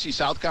the AFC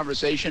South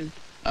conversation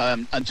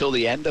until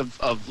the end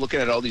of looking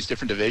at all these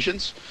different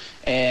divisions.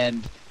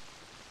 And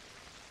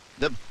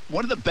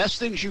one of the best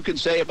things you can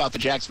say about the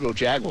Jacksonville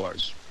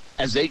Jaguars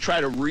as they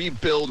try to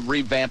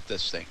revamp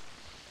this thing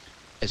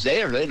is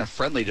they are in a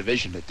friendly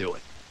division to do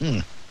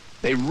it.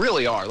 They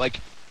really are. Like,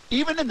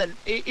 even in the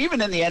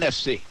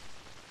NFC,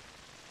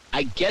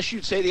 I guess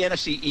you'd say the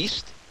NFC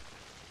East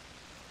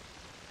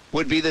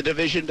would be the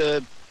division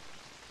to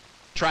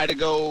try to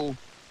go,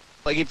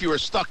 like, if you were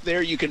stuck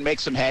there, you can make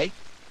some hay.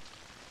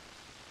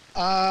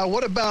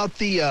 What about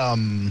the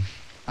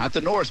not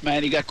the North,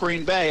 man. You got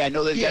Green Bay. I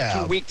know they've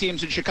got 2 weak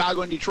teams in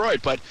Chicago and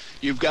Detroit, but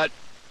you've got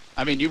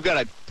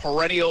a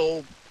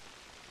perennial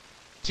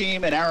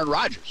team in Aaron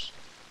Rodgers.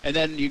 And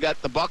then you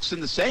got the Bucs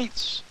and the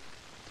Saints.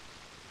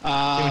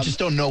 We just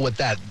don't know what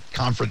that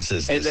conference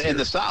is in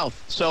the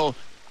South. So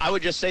I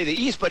would just say the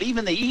East, but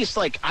even the East,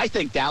 like, I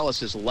think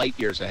Dallas is light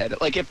years ahead.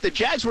 Like, if the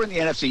Jags were in the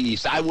NFC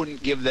East, I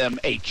wouldn't give them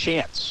a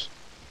chance.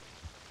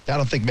 I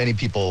don't think many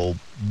people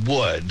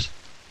would.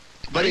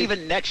 But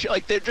even next year,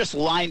 like, they're just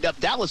lined up.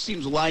 Dallas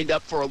seems lined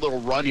up for a little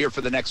run here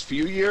for the next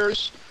few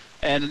years.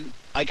 And,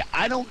 like,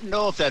 I don't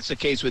know if that's the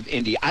case with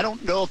Indy. I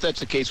don't know if that's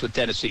the case with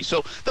Tennessee.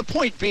 So the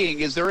point being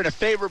is they're in a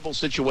favorable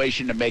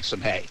situation to make some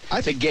hay,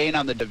 to gain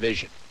on the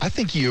division. I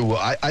think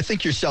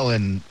you're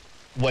selling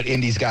what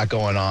Indy's got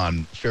going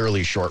on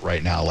fairly short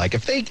right now. Like,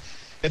 if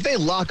they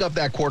lock up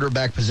that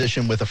quarterback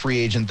position with a free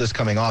agent this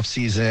coming off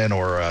season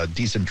or a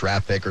decent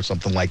draft pick or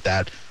something like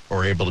that,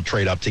 or able to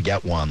trade up to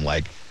get one,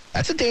 like,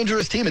 that's a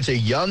dangerous team. It's a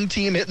young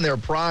team hitting their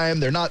prime.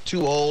 They're not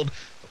too old.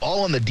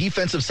 All on the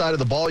defensive side of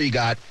the ball, you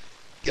got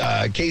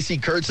Casey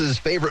Kurtz's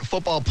favorite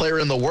football player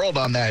in the world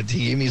on that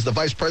team. He's the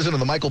vice president of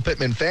the Michael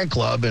Pittman fan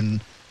club, and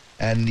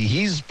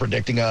he's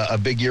predicting a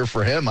big year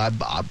for him.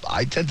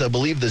 I tend to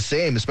believe the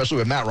same, especially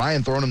with Matt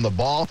Ryan throwing him the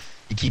ball.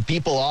 You keep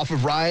people off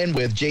of Ryan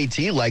with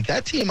JT. Like,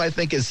 that team, I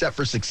think, is set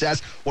for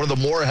success. One of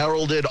the more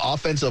heralded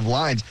offensive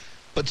lines.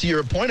 But to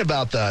your point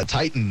about the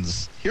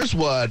Titans, here's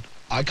what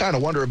I kind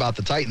of wonder about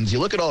the Titans. You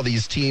look at all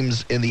these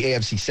teams in the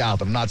AFC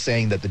South. I'm not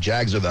saying that the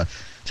Jags or the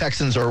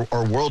Texans are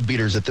world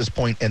beaters at this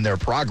point in their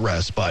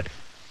progress, but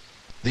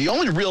the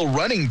only real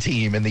running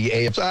team in the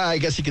AFC, I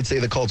guess you could say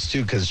the Colts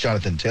too because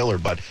Jonathan Taylor,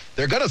 but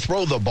they're going to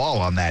throw the ball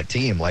on that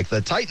team. Like,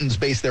 the Titans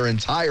base their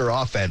entire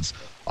offense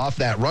off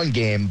that run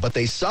game, but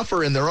they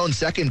suffer in their own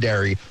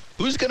secondary.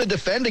 Who's going to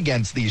defend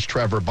against these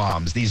Trevor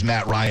bombs, these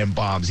Matt Ryan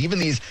bombs, even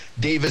these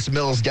Davis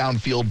Mills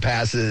downfield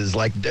passes?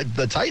 Like,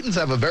 the Titans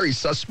have a very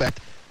suspect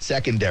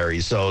secondary.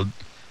 So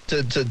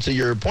to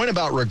your point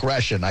about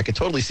regression, I could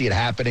totally see it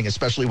happening,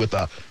 especially with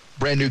a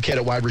brand new kid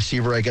at wide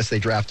receiver. I guess they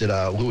drafted,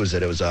 who was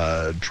it? It was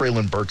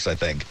Traylon Burks, I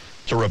think,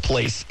 to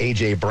replace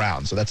A.J.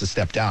 Brown. So that's a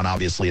step down,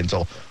 obviously,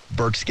 until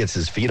Burks gets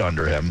his feet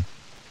under him.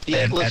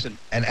 Yeah, listen.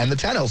 And the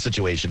Tannehill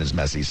situation is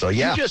messy. So,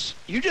 yeah.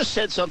 You just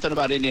said something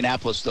about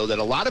Indianapolis, though, that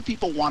a lot of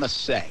people want to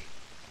say.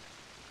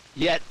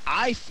 Yet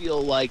I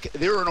feel like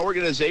they're an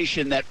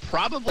organization that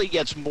probably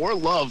gets more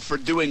love for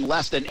doing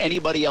less than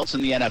anybody else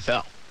in the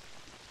NFL.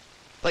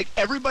 Like,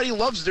 everybody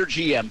loves their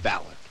GM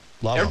Ballard.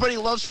 Everybody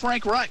loves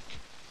Frank Reich.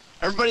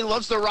 Everybody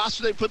loves the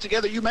roster they put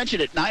together. You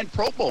mentioned it, 9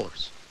 Pro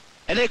Bowlers.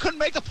 And they couldn't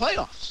make the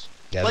playoffs.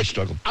 Yeah, they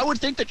struggled. I would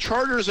think the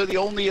Chargers are the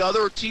only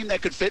other team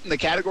that could fit in the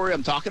category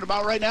I'm talking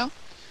about right now.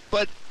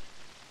 But,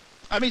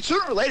 I mean,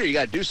 sooner or later, you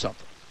got to do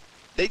something.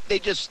 They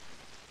just,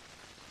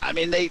 I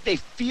mean, they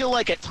feel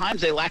like at times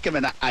they lack of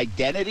an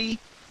identity.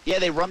 Yeah,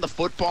 they run the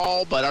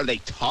football, but are they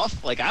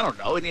tough? Like, I don't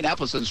know.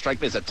 Indianapolis doesn't strike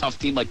me as a tough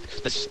team like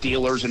the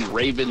Steelers and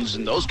Ravens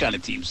and those kind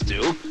of teams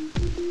do.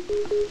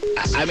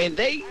 I mean,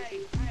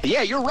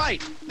 yeah, you're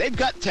right. They've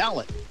got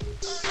talent.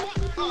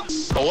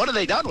 But what have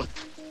they done with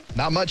it?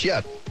 Not much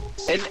yet.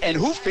 And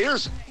who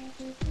fears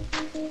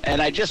it? And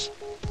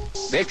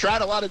they've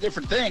tried a lot of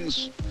different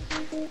things.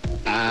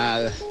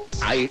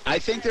 I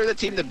think they're the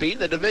team to beat in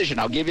the division.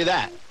 I'll give you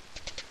that.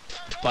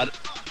 But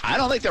I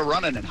don't think they're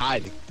running and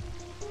hiding.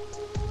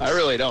 I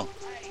really don't.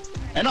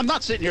 And I'm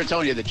not sitting here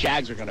telling you the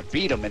Jags are going to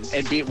beat them and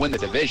win the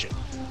division.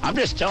 I'm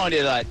just telling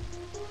you that,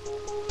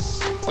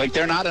 like,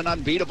 they're not an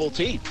unbeatable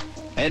team.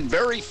 And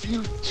very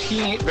few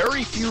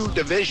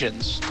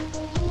divisions,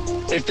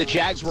 if the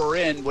Jags were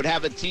in, would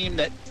have a team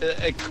that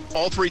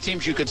all 3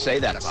 teams you could say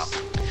that about.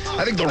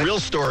 I think the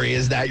real story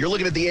is that you're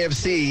looking at the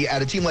AFC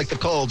at a team like the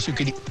Colts who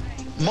could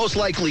most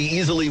likely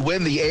easily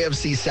win the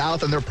AFC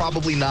South, and they're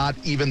probably not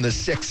even the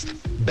 6th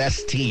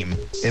best team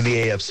in the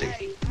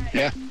AFC.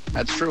 Yeah,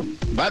 that's true.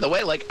 By the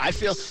way, like, I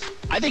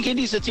think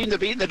Indy's the team to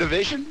beat in the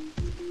division,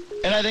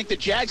 and I think the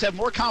Jags have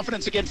more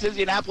confidence against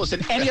Indianapolis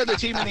than any other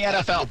team in the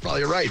NFL.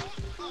 Probably right.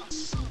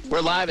 We're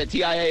live at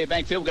TIAA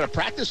Bank Field. We're going to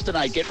practice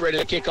tonight. Get ready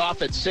to kick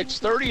off at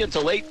 6:30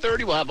 until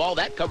 8:30. We'll have all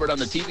that covered on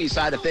the TV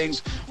side of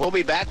things. We'll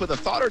be back with a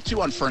thought or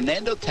two on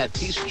Fernando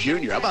Tatis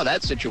Jr. How about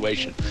that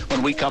situation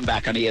when we come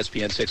back on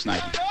ESPN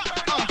 690?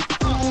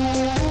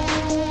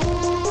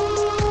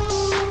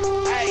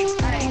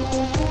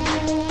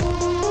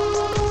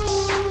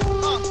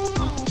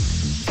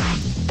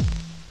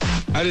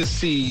 I just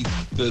see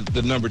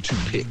the number 2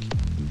 pick.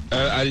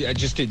 I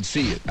just didn't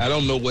see it. I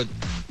don't know what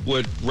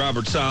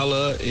Robert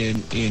Saleh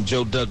and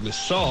Joe Douglas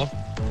saw,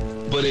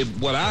 but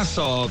what I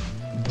saw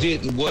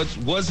did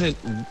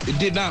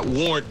not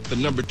warrant the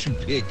number 2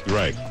 pick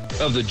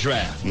of the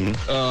draft.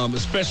 Mm-hmm.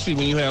 Especially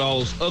when you had all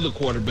those other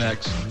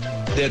quarterbacks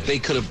that they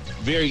could have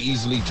very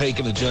easily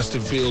taken.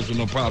 Justin Fields with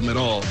no problem at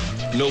all,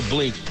 no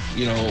blink.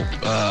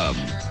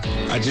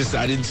 I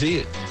didn't see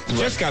it. They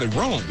just got it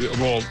wrong.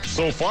 Well,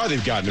 so far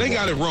they've gotten it wrong. They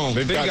got it wrong.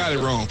 They got it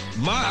wrong.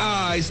 My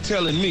eyes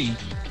telling me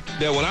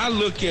that when I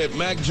look at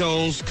Mac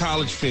Jones'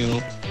 college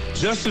film,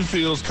 Justin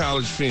Fields'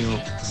 college film,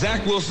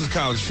 Zach Wilson's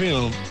college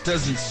film,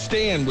 doesn't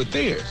stand with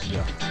theirs.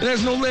 Yeah. And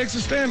there's no legs to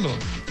stand on.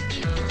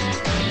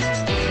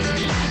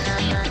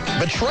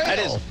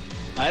 Betrayal.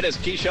 That is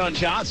Keyshawn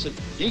Johnson.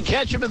 You can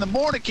catch him in the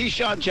morning,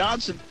 Keyshawn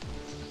Johnson.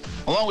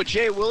 along with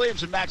Jay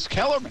Williams and Max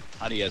Kellerman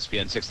on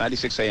ESPN 690,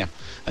 6 a.m.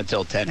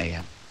 until 10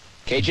 a.m.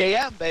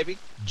 KJM, baby.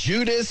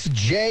 Judas,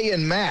 Jay,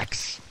 and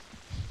Max.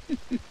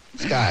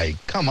 This guy,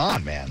 come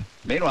on, man.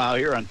 Meanwhile,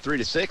 here on 3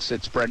 to 6,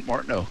 it's Brent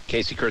Martineau,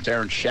 Casey Kurtz,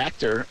 Aaron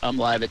Schachter. I'm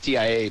live at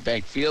TIAA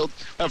Bank Field.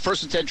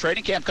 First and 10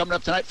 training camp coming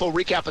up tonight. Full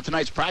recap of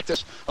tonight's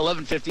practice,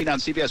 11:15 on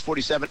CBS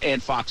 47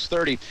 and Fox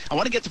 30. I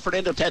want to get to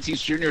Fernando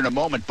Tatis Jr. in a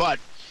moment, but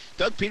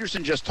Doug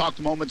Peterson just talked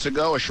moments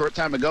ago, a short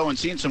time ago, and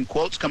seen some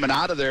quotes coming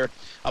out of there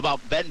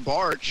about Ben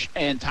Bartch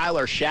and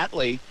Tyler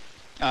Shatley.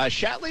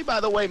 Shatley, by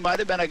the way, might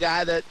have been a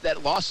guy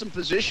that lost some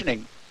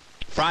positioning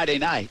Friday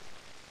night.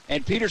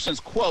 And Peterson's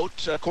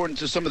quote, according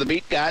to some of the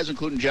beat guys,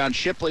 including John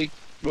Shipley,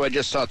 who I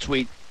just saw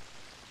tweet,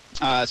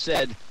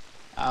 said,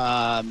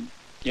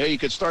 you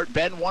could start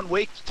Ben one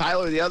week,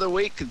 Tyler the other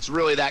week. It's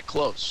really that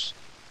close.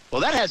 Well,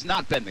 that has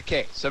not been the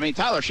case. I mean,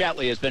 Tyler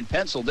Shatley has been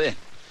penciled in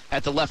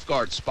at the left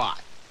guard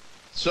spot.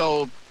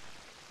 So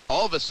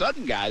all of a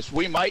sudden, guys,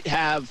 we might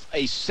have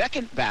a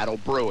second battle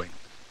brewing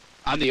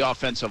on the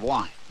offensive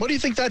line. What do you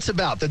think that's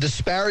about? The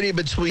disparity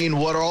between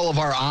what all of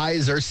our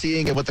eyes are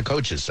seeing and what the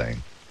coach is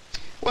saying?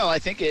 Well, I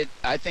think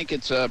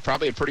it's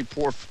probably a pretty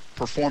poor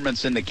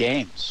performance in the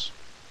games,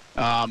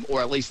 or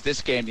at least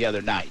this game the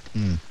other night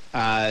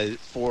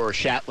for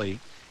Shatley,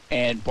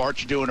 and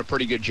Bartch doing a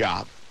pretty good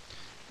job.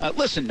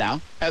 Listen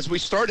now, as we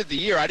started the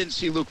year, I didn't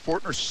see Luke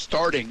Fortner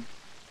starting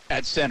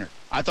at center.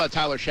 I thought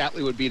Tyler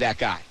Shatley would be that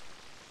guy.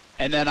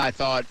 And then I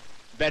thought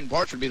Ben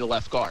Bartch would be the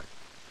left guard.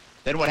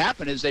 Then what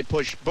happened is they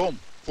pushed, boom,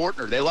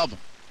 Fortner. They love him.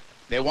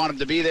 They want him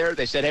to be there.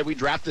 They said, hey, we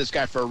drafted this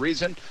guy for a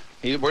reason.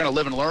 We're going to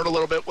live and learn a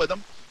little bit with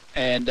him,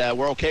 and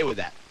we're okay with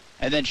that.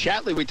 And then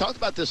Shatley, we talked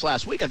about this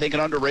last week. I think an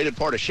underrated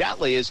part of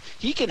Shatley is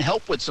he can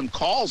help with some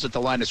calls at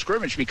the line of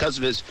scrimmage because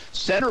of his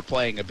center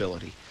playing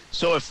ability.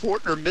 So if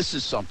Fortner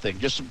misses something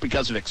just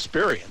because of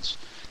experience,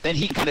 then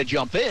he can kind of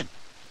jump in.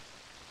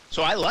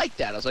 So I like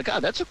that. I was like,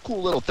 that's a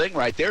cool little thing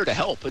right there to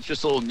help. It's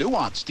just a little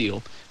nuanced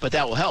deal, but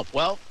that will help.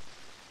 Well,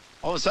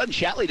 all of a sudden,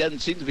 Shatley doesn't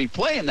seem to be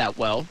playing that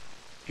well.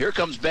 Here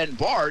comes Ben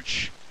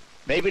Bartch,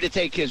 maybe to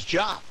take his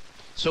job.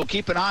 So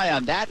keep an eye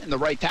on that in the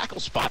right tackle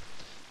spot.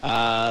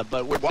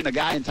 But we're wanting a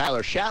guy in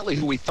Tyler Shatley,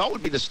 who we thought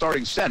would be the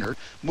starting center,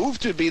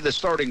 moved to be the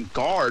starting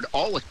guard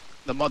all of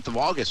the month of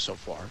August so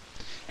far,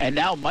 and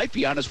now might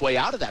be on his way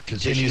out of that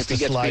position if he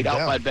gets beat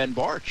out by Ben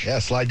Bartch. Yeah,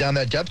 slide down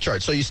that depth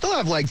chart. So you still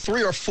have like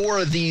 3 or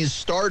 4 of these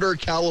starter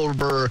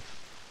caliber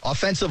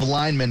offensive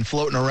linemen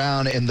floating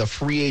around in the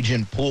free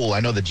agent pool. I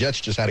know the Jets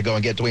just had to go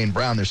and get Dwayne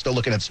Brown. They're still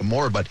looking at some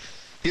more, but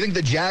do you think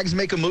the Jags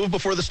make a move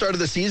before the start of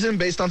the season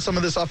based on some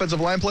of this offensive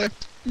line play?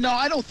 No,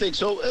 I don't think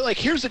so. Like,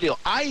 here's the deal.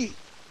 I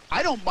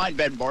don't mind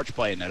Ben Bartch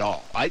playing at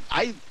all.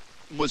 I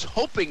was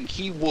hoping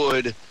he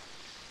would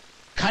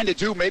kind of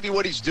do maybe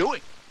what he's doing.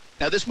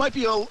 Now, this might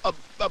be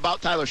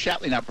about Tyler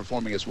Shatley not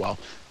performing as well,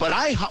 but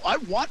I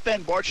want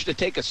Ben Bartch to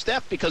take a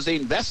step because they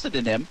invested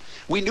in him.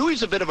 We knew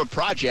he's a bit of a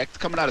project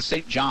coming out of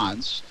St.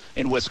 John's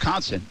in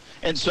Wisconsin.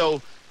 And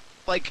so,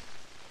 like,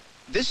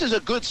 this is a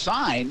good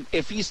sign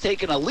if he's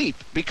taken a leap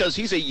because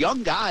he's a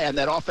young guy on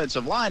that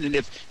offensive line. And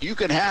if you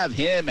can have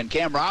him and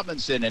Cam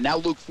Robinson and now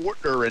Luke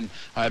Fortner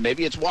and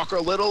maybe it's Walker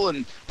Little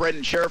and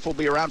Brendan Sheriff will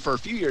be around for a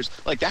few years,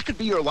 like that could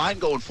be your line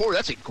going forward.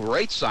 That's a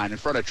great sign in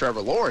front of Trevor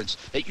Lawrence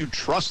that you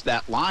trust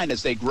that line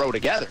as they grow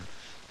together.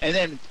 And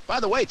then, by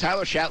the way,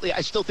 Tyler Shatley,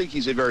 I still think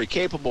he's a very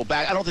capable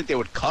back. I don't think they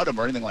would cut him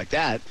or anything like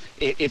that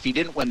if he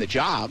didn't win the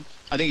job.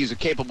 I think he's a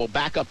capable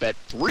backup at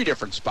 3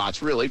 different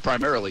spots, really,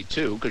 primarily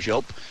 2, because you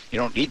hope you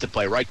don't need to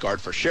play right guard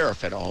for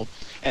Sheriff at all.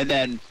 And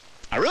then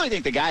I really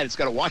think the guy that's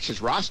got to watch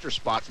his roster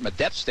spot from a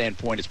depth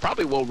standpoint is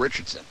probably Will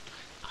Richardson.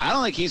 I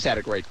don't think he's had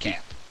a great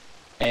camp,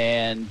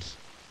 and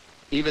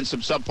even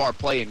some subpar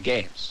play in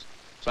games.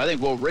 So I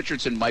think Will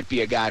Richardson might be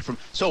a guy from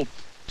 – so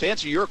to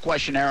answer your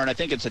question, Aaron, I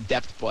think it's a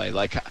depth play.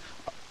 Like,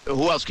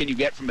 who else can you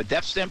get from a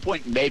depth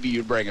standpoint? Maybe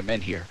you'd bring him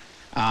in here.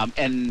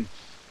 And –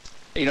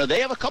 you know, they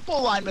have a couple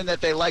of linemen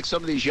that they like,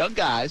 some of these young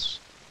guys,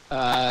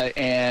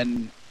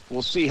 and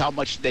we'll see how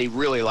much they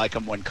really like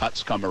them when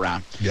cuts come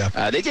around.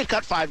 Yeah. They did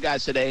cut 5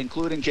 guys today,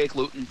 including Jake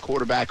Luton,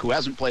 quarterback, who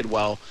hasn't played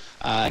well.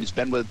 He's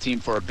been with the team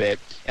for a bit.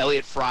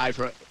 Elliott Fry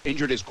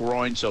injured his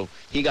groin, so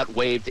he got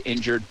waived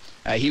injured.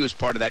 He was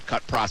part of that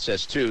cut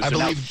process, too. So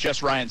now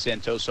just Ryan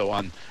Santoso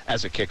on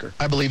as a kicker.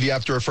 I believe you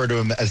have to refer to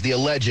him as the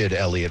alleged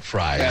Elliott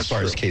Fry as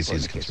far as Casey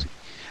is concerned.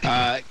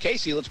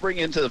 Casey, let's bring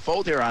you into the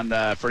fold here on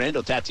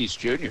Fernando Tatis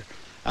Jr.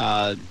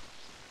 That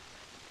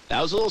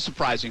was a little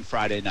surprising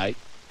Friday night.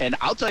 And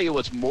I'll tell you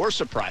what's more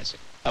surprising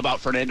about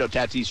Fernando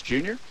Tatis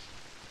Jr.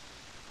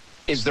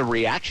 is the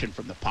reaction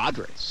from the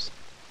Padres.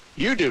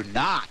 You do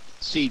not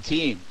see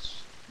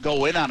teams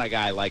go in on a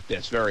guy like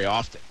this very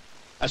often,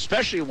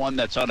 especially one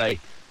that's on a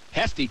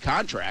hefty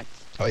contract.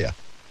 Oh, yeah.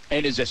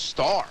 And is a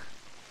star.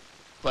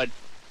 But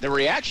the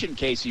reaction,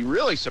 Casey,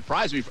 really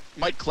surprised me.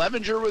 Mike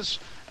Clevenger was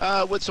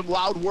with some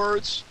loud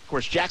words. Of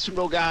course,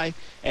 Jacksonville guy.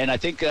 And I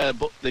think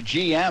the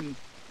GM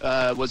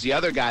was the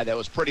other guy that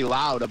was pretty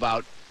loud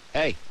about,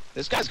 hey,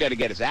 this guy's got to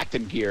get his act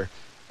in gear.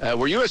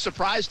 Were you as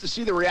surprised to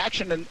see the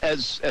reaction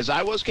as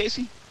I was,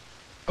 Casey?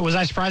 Was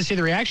I surprised to see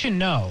the reaction?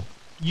 No.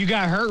 you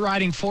got hurt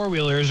riding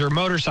four-wheelers or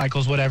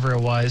motorcycles, whatever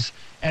it was,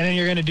 and then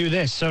you're going to do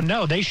this. So,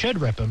 no, they should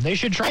rip him. They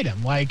should trade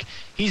him. Like,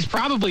 he's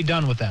probably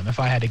done with them, if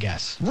I had to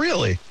guess.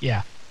 Really?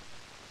 Yeah.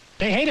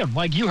 They hate him.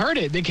 Like, you heard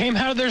it. They came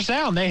out of their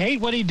sound. They hate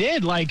what he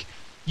did. Like,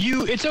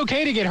 it's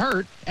okay to get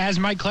hurt, as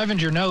Mike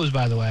Clevenger knows,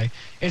 by the way.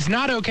 It's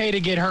not okay to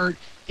get hurt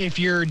if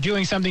you're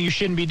doing something you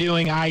shouldn't be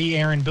doing, i.e.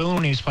 Aaron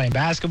Boone, he's playing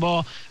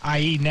basketball,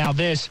 i.e. now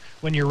this,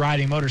 when you're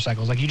riding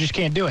motorcycles. Like, you just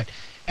can't do it.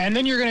 And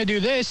then you're going to do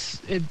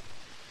this.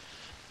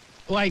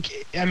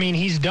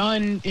 He's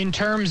done in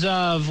terms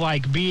of,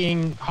 like,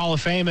 being Hall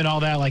of Fame and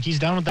all that. Like, he's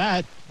done with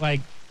that.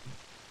 Like,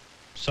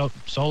 so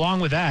long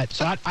with that.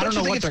 So I don't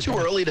know what it's too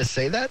early to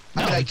say that.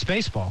 No, it's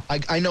baseball.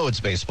 I know it's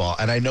baseball,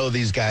 and I know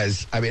these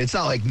guys. I mean, it's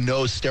not like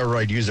no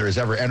steroid user has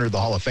ever entered the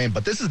Hall of Fame,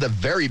 but this is the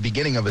very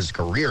beginning of his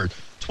career.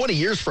 20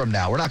 years from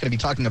now, we're not going to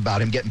be talking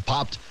about him getting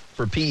popped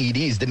for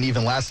PEDs. Didn't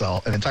even last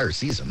an entire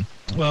season.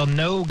 Well,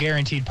 no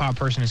guaranteed pop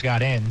person has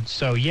got in.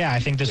 So, yeah, I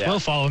think this will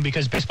follow him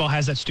because baseball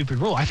has that stupid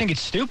rule. I think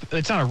it's stupid.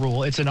 It's not a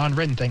rule. It's an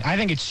unwritten thing. I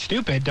think it's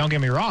stupid. Don't get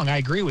me wrong. I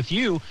agree with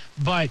you,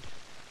 but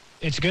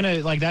it's going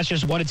to, like, that's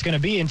just what it's going to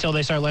be until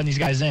they start letting these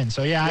guys in.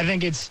 So, yeah, I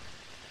think it's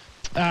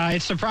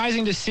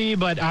surprising to see,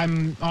 but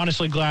I'm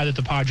honestly glad that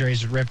the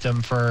Padres ripped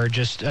him for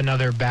just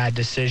another bad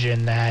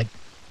decision that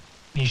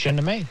he shouldn't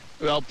have made.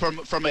 Well, by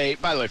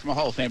the way, from a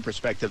Hall of Fame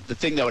perspective, the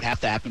thing that would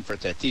have to happen for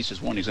Tatis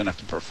is, one, he's going to have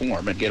to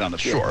perform and get on the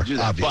field to do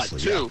that. Obviously,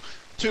 but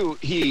two,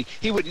 he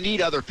would need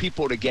other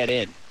people to get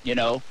in,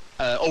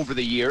 over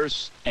the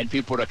years, and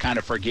people to kind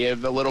of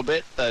forgive a little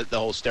bit the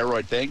whole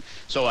steroid thing.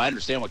 So I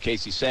understand what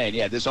Casey's saying.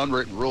 Yeah, this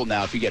unwritten rule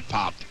now if you get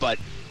popped. But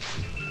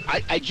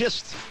I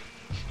just,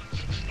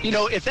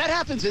 if that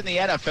happens in the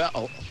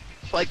NFL,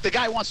 like, the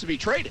guy wants to be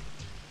traded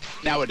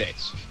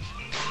nowadays.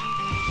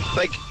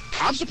 Like,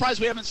 I'm surprised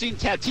we haven't seen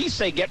Tatis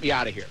say, "Get me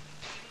out of here,"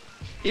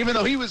 even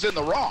though he was in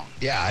the wrong.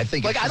 Yeah, I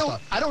think. Like, I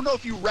don't know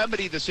if you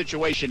remedy the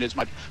situation as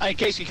much. I think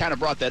Casey kind of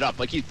brought that up.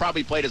 Like, he's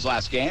probably played his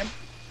last game.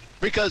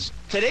 Because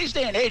today's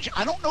day and age,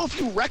 I don't know if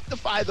you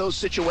rectify those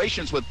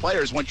situations with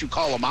players once you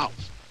call them out.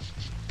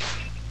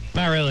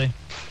 Not really.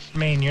 I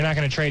mean, you're not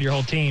going to trade your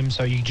whole team,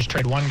 so you just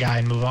trade one guy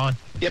and move on.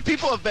 Yeah,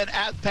 people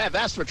have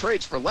asked for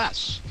trades for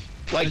less.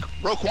 Like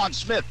Roquan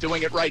Smith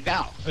doing it right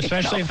now.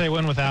 Especially if they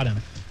win without him.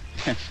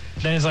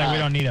 Then it's like, we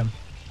don't need him.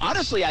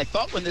 Honestly, I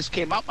thought when this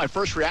came out, my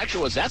first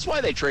reaction was that's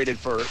why they traded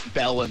for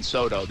Bell and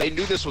Soto. They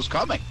knew this was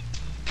coming.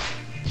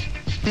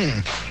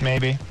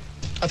 Maybe.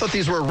 I thought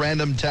these were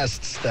random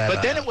tests that.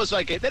 But then it was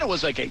like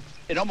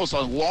an almost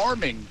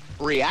alarming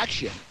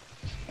reaction,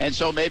 and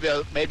so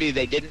maybe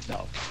they didn't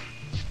know.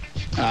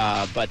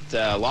 But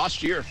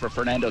lost year for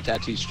Fernando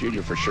Tatis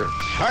Jr. for sure.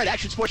 All right,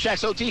 Action Sports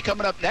Jax OT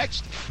coming up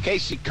next.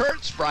 Casey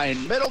Kurtz,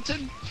 Brian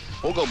Middleton.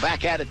 We'll go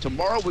back at it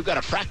tomorrow. We've got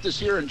a practice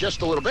here in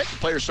just a little bit. The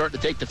players starting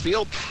to take the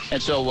field.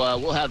 And so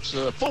we'll have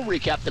a full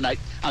recap tonight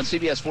on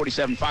CBS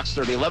 47, Fox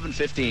 30,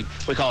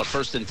 11:15. We call it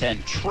First and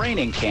 10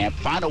 Training Camp.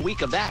 Final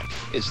week of that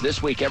is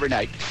this week every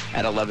night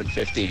at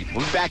 11:15.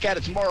 We'll be back at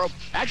it tomorrow.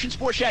 Action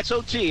Sports Jax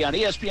OT on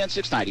ESPN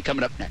 690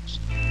 coming up next.